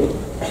more day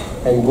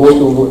and go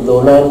to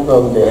LONAR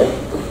from there.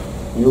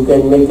 You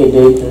can make a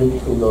day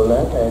trip to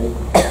LONAR and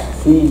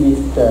see this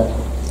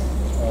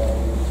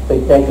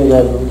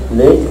spectacular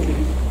lake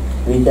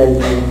which has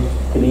been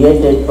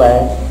created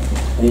by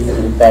this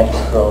impact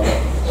from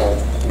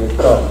the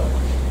storm.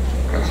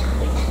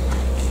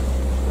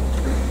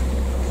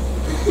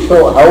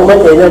 So how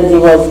much energy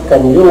was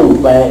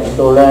consumed by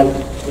LONAR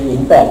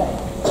impact?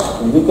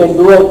 We can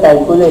do a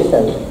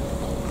calculation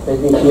that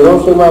the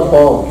Hiroshima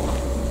bomb,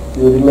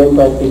 you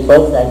remember the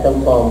first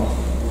atom bomb,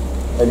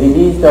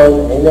 released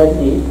an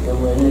energy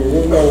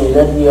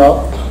of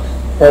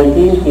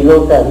 13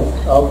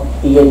 kilotons of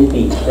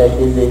TNT, that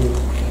is a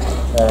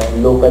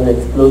local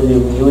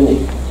explosive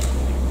unit.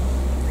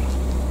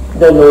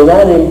 The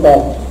LONAR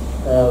impact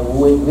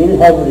will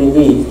have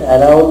released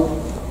around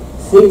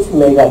 6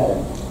 megatons.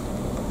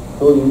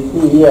 So you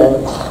see here,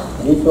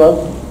 this was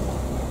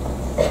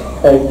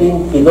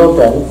 13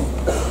 kilotons,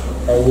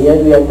 and here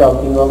we are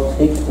talking of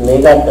 6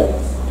 megatons.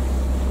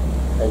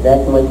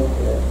 That much.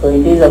 So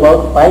it is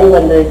about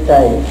 500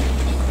 times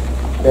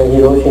the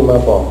Hiroshima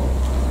bomb.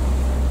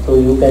 So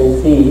you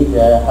can see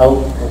how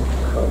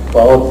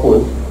powerful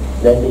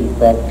that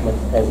impact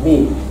must have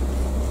been.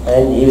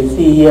 And you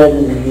see here,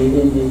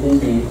 this is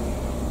the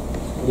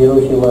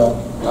Hiroshima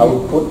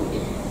output.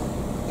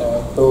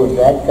 So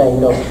that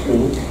kind of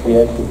thing we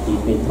have to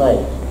keep in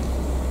mind.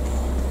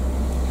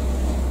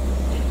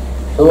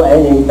 So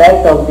an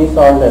impact of this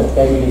order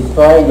can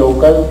destroy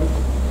local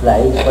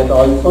life but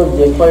also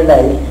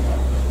jeopardize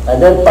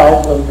other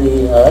parts of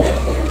the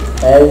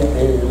earth, as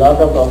a lot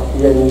of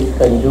oxygen is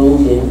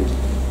consumed in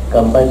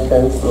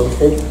combustion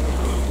process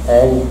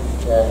and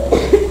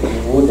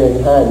would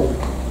enhance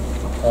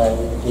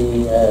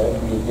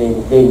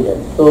the danger.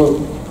 So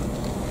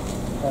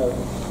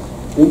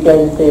we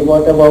can say,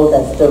 what about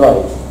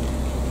asteroids?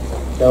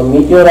 Now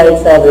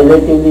meteorites are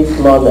relatively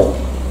smaller,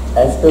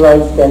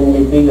 asteroids can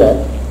be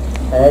bigger,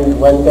 and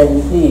one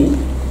can see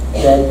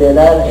that there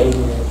are a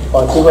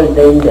possible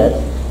dangers.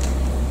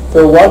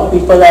 So what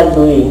people are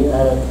doing,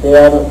 they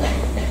are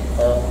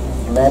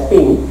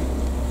mapping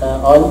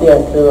all the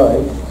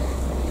asteroids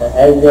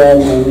as they are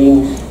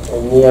moving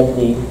near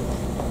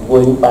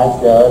going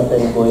past the earth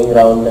and going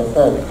around the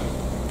sun.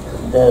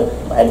 The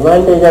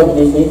advantage of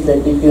this is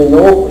that if you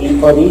know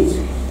for each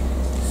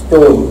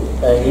stone,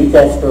 each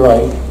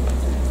asteroid,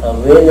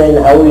 when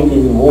and how it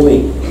is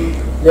moving,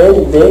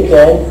 then they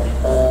can,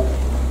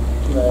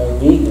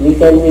 we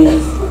can be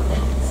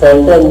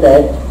certain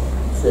that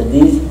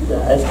these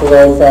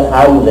asteroids are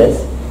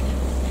harmless,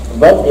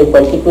 but a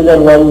particular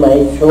one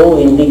might show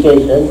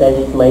indication that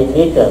it might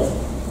hit us.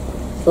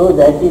 So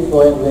that is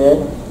where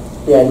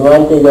the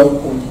advantage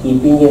of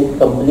keeping a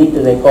complete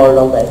record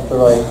of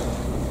asteroids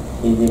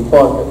is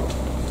important.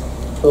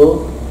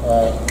 So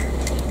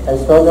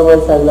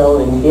astronomers are now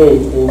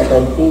engaged in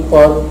searching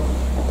for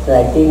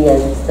tracking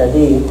and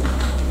studying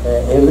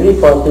every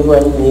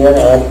possible near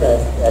Earth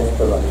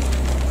asteroid,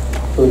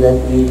 so that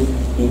we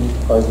keep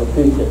for the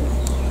future.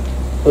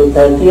 So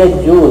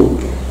 30th June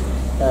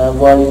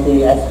was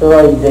the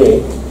asteroid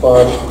day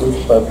for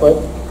this purpose,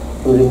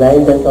 to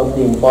remind us of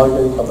the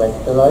importance of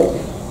asteroids.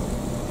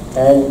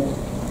 And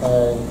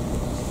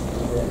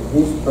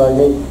this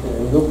project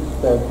looks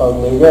for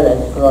major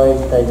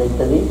asteroid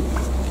trajectory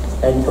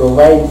and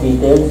provides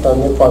details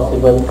on a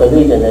possible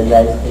collision, as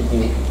I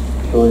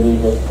told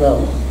you just now.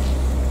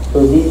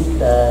 So this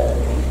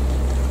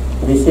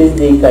is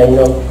the kind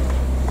of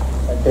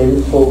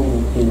telescope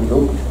which is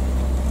looked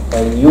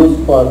and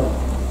used for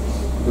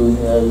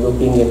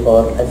looking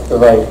for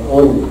asteroids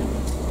only.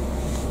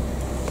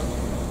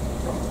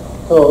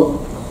 So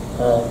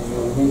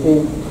this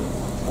is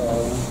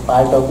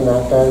part of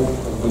NASA's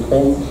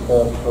defense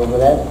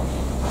program,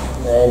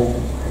 and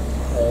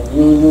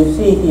you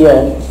see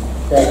here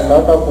that a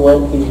lot of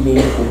work is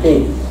being put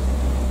in,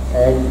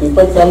 and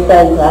people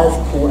sometimes ask,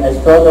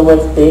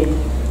 astronomers take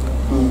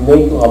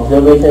make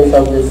observations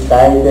of the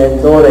sky, they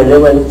have no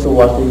relevance to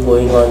what is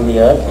going on the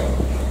earth.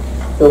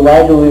 So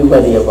why do we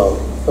worry about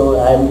it? So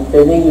I am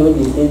telling you,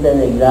 this is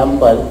an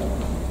example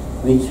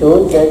which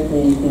shows that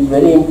it is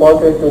very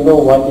important to know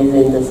what is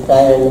in the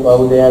sky and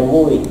how they are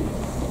moving,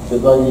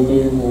 because it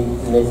is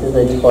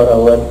necessary for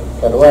our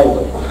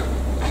survival.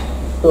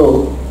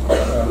 So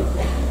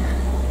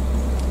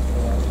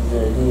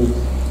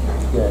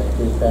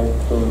this I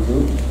told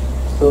you.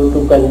 So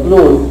to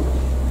conclude,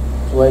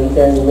 one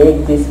can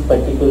make this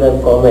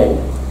particular comment.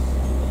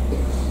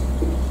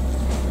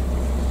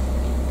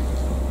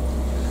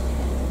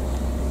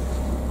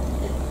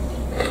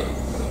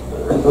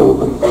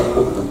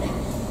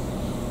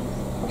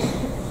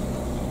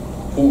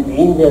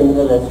 In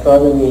general,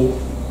 astronomy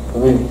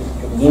will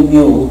give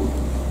you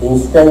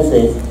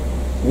instances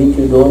which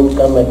you don't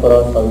come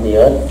across on the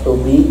earth. So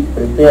be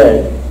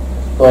prepared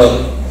for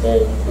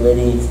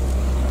very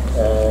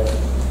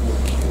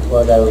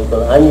what I would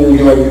call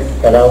unusual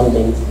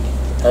surroundings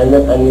and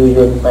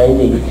unusual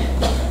findings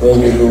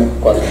when you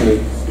do cosmic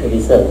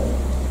research.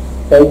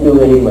 Thank you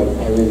very much.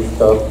 I will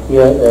stop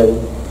here, and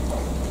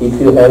if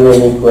you have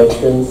any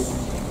questions,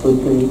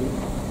 quickly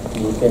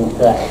you can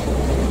try.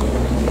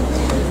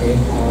 Okay,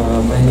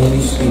 my name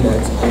is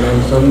Sriraj and I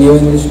am from New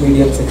English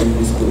Medium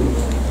Secondary School.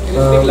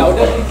 Speak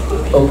louder.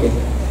 Okay.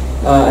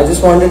 I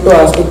just wanted to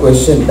ask a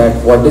question,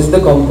 that what is the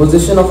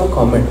composition of a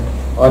comet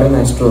or an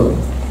asteroid?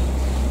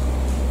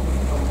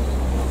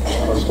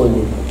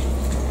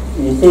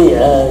 You see,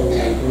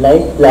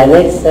 like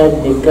planets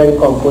have different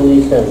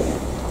compositions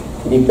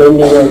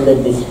depending on the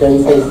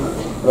distances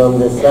from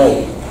the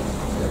sun.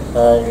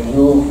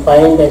 You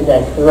find that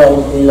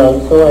asteroids will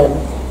also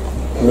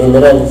have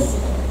minerals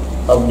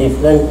of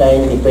different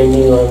kind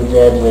depending on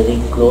they are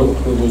very close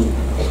to the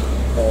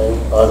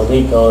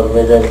orbit or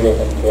whether they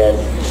are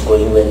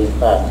going very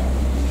fast.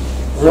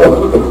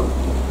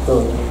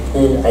 So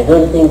I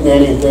don't think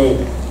there is a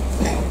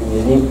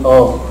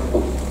uniform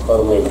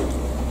formula,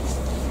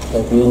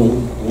 but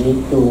you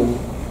need to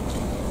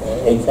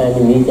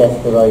examine each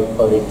asteroid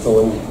for its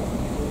own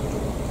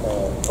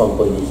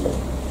composition.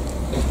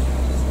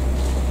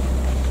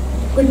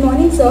 Good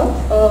morning, sir.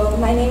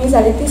 My name is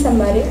Aditi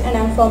Sambare and I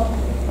am from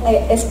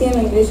SPM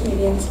English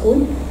Medium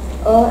School.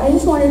 I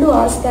just wanted to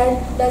ask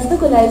that does the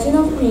collision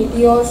of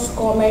meteors,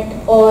 comet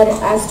or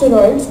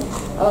asteroids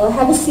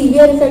have a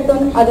severe effect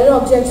on other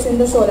objects in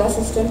the solar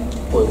system?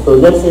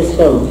 Solar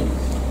system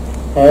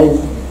has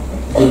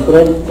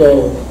different,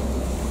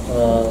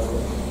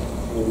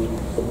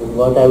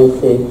 what I would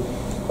say,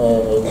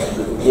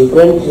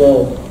 different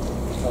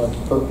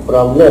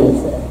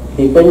problems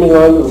depending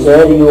on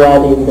where you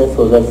are in the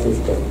solar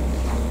system.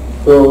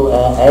 So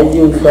as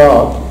you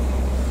saw,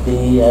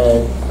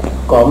 the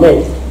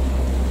comet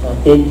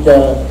hit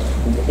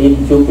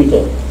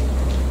Jupiter.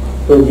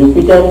 So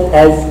Jupiter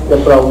has the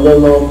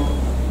problem of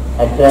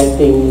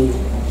attracting,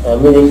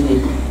 the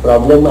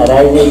problem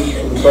arises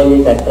because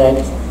it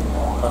attracts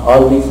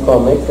all these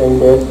comets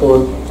and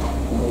therefore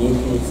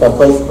it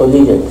suffers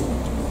collisions.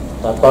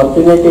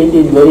 Fortunately it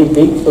is very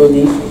big, so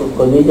these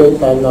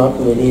collisions are not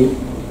very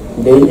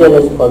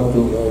dangerous for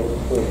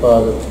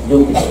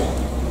Jupiter.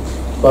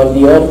 For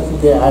the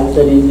Earth, the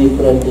answer is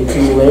different. If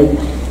you went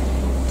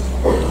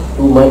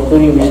to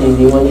Mercury, which is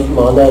even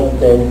smaller,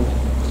 then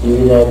you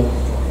will have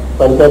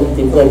further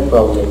different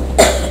problems.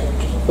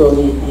 So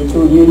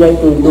you like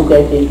to look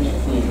at it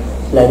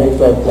planet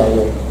by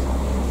planet.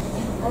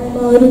 I'm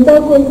Rita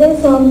Kolkar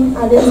from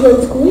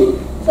Adelsworld School.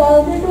 So I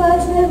wanted to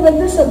ask that when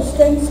the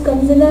substance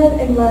comes in our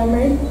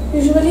environment,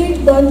 usually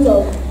it burns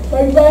out.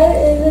 But why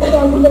is it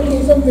not in the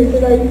case of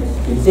meteorites?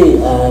 You see,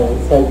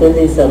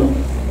 certainly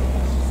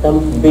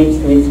some bits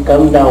which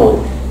come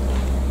down,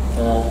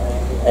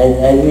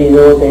 as we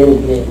know,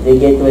 they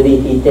get very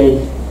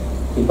heated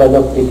because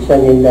of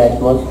friction in the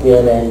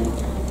atmosphere and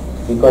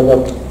because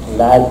of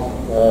large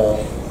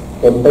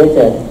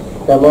temperature.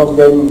 Some of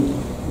them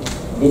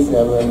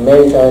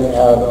melt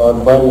or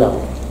burn out.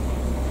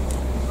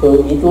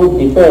 So it would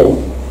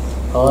depend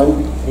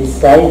on the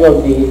size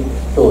of the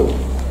stone.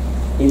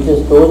 If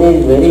the stone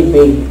is very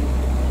big,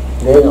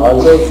 then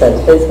although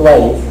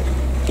surface-wise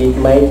it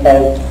might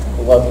have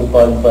what we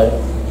call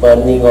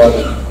burning or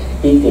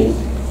heating,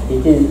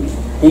 it is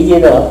big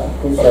enough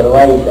to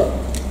survive that.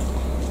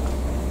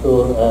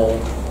 So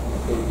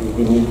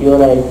the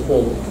meteorites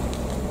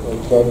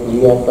that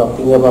we are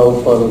talking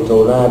about for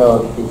lunar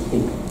or this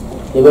thing,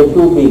 they were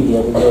too big. The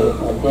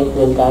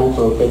atmosphere can't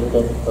protect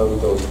us from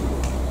those.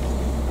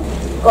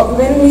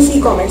 When we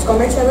see comets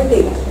have a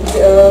tail.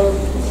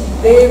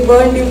 They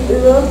burn due to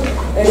the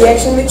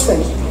reaction with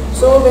sun.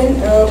 So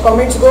when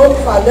comets go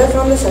farther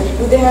from the sun,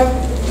 do they have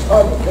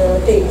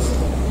tails?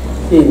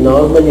 See,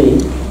 normally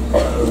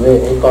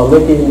a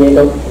comet is made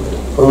of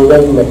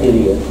frozen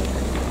material.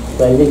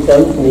 When it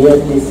comes near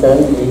the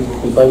sun,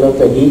 because of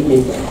the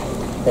heat,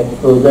 that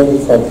frozen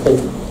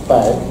surface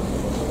part,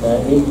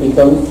 it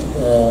becomes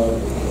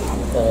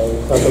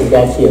sort of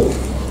gaseous.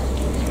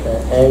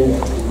 And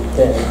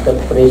the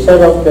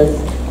pressure of the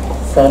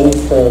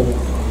sun's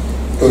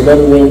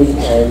solar winds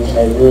and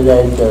as well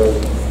as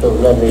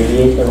solar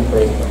radiation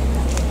pressure.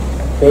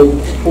 They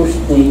push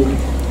the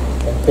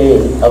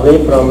tail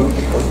away from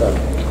the sun.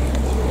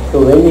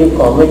 So when the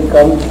comet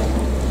comes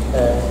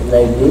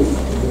like this,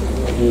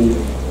 the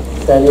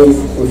sun is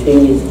pushing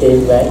its tail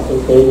back, the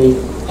tail is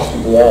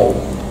behind.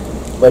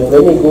 But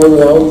when it goes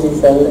around the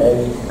sun and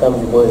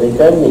comes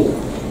returning,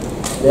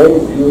 then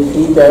you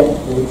see that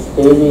its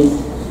tail is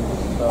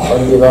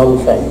on the wrong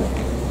side,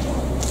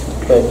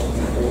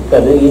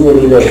 but in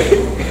reverse.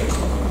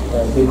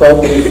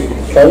 Because the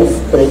sun's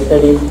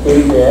pressure is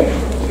still there,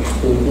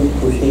 so it is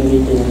pushing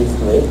it in this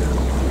way.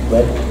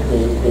 But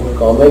the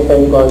comet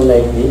has gone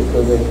like this,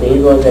 so the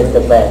tail was at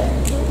the back.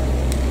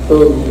 So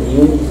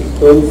you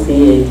don't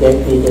see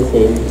exactly the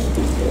same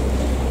picture.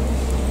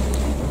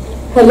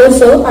 Hello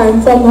sir, I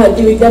am from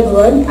Bharati Vidya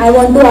Bhavan. I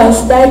want to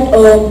ask that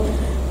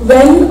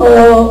when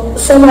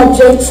some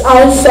objects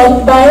are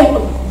sucked by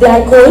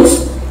black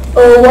holes,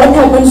 what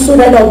happens to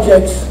that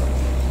objects?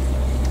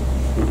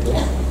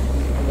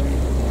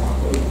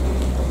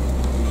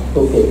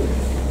 Okay.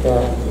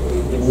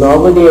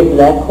 Normally a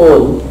black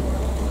hole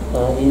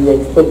is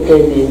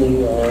expected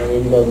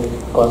in the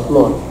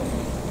cosmos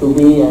to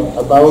be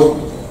about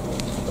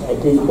at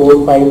least 4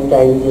 or 5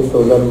 times the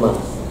solar mass,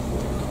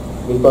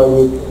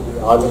 because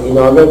in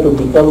order to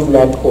become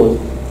black hole,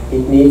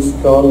 it needs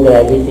strong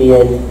gravity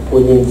and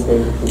pulling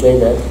cells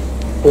together,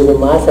 so the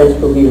mass has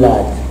to be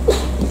large.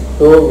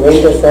 So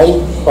when the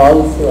sun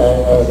falls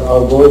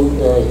or goes,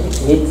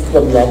 hits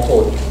the black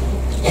hole,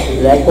 the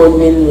black hole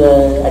will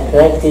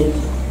attract it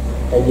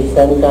and the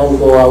sun can't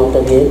go out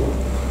again,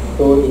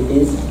 so it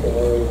is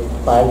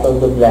part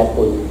of the black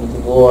hole. It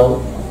will go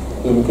on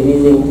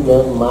increasing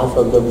the mass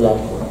of the black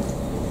hole.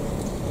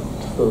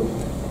 So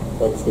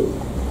that's it.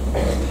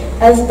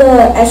 As the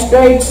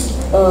asteroids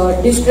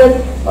destruct,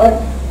 or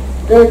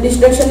the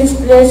destruction is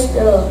placed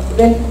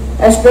when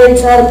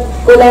asteroids are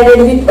collided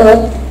with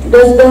Earth,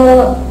 does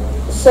the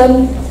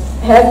sun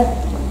have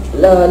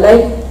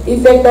like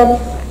effect of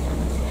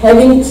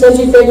having such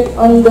effect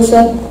on the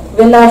sun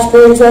when the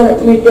asteroids or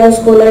meteors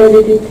collide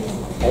with it?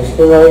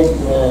 Asteroid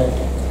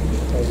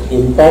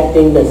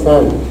impacting the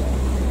sun.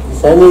 The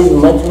sun is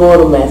much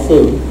more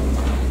massive,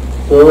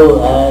 so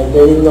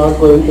there is not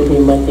going to be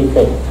much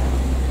effect.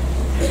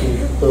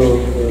 So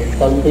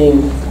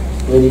something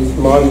very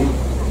small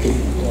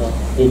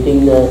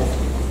hitting the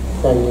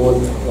sun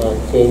won't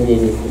change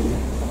anything.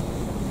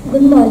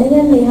 Good morning,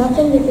 I'm Neha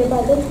from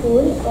Vikipata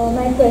School.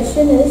 My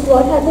question is,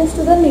 what happens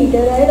to the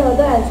meteorite or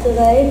the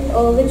asteroid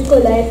which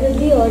collides with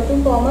the Earth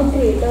to form a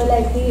crater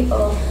like the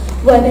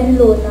one in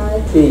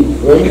Lonar? See,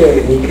 when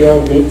the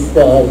meteor hits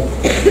the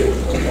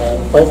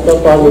Earth, first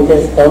of all it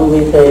has come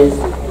with a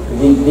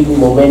big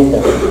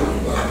momentum,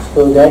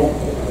 so that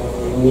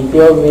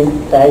meteor will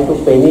try to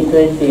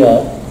penetrate the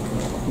Earth,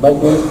 but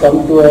will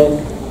come to a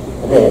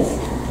rest.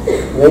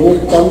 When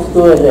it comes to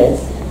a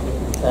rest,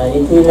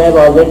 it will have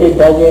already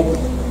dug a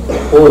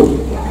hole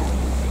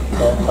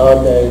or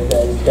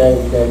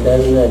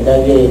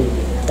dug a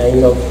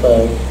kind of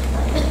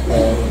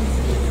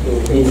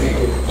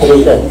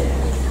crater.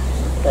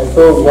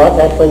 So what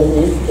happens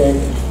is that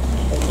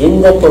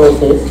in the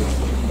process,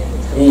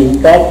 the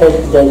impact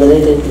has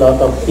generated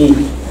lot of heat,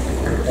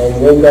 and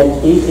when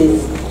that heat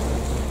is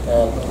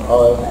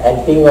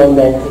acting on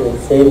that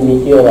same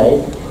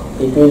meteorite,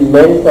 it will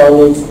melt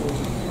on its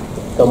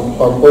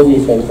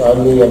compositions,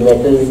 on the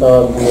metals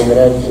or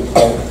minerals,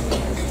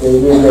 they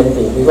will be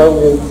melting because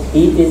the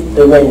heat is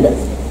tremendous,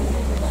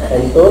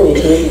 and so it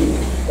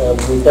will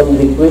become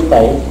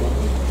liquefied,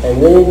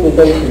 and when it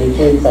becomes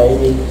liquefied,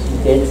 it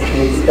gets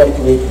mixed up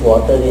with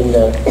water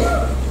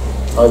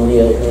on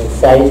the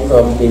side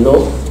from below,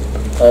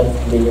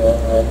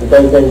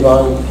 because it has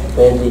gone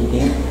fairly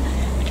deep,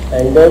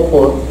 and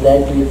therefore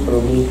that will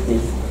produce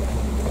this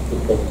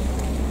effect.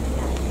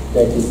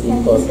 That is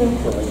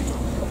important.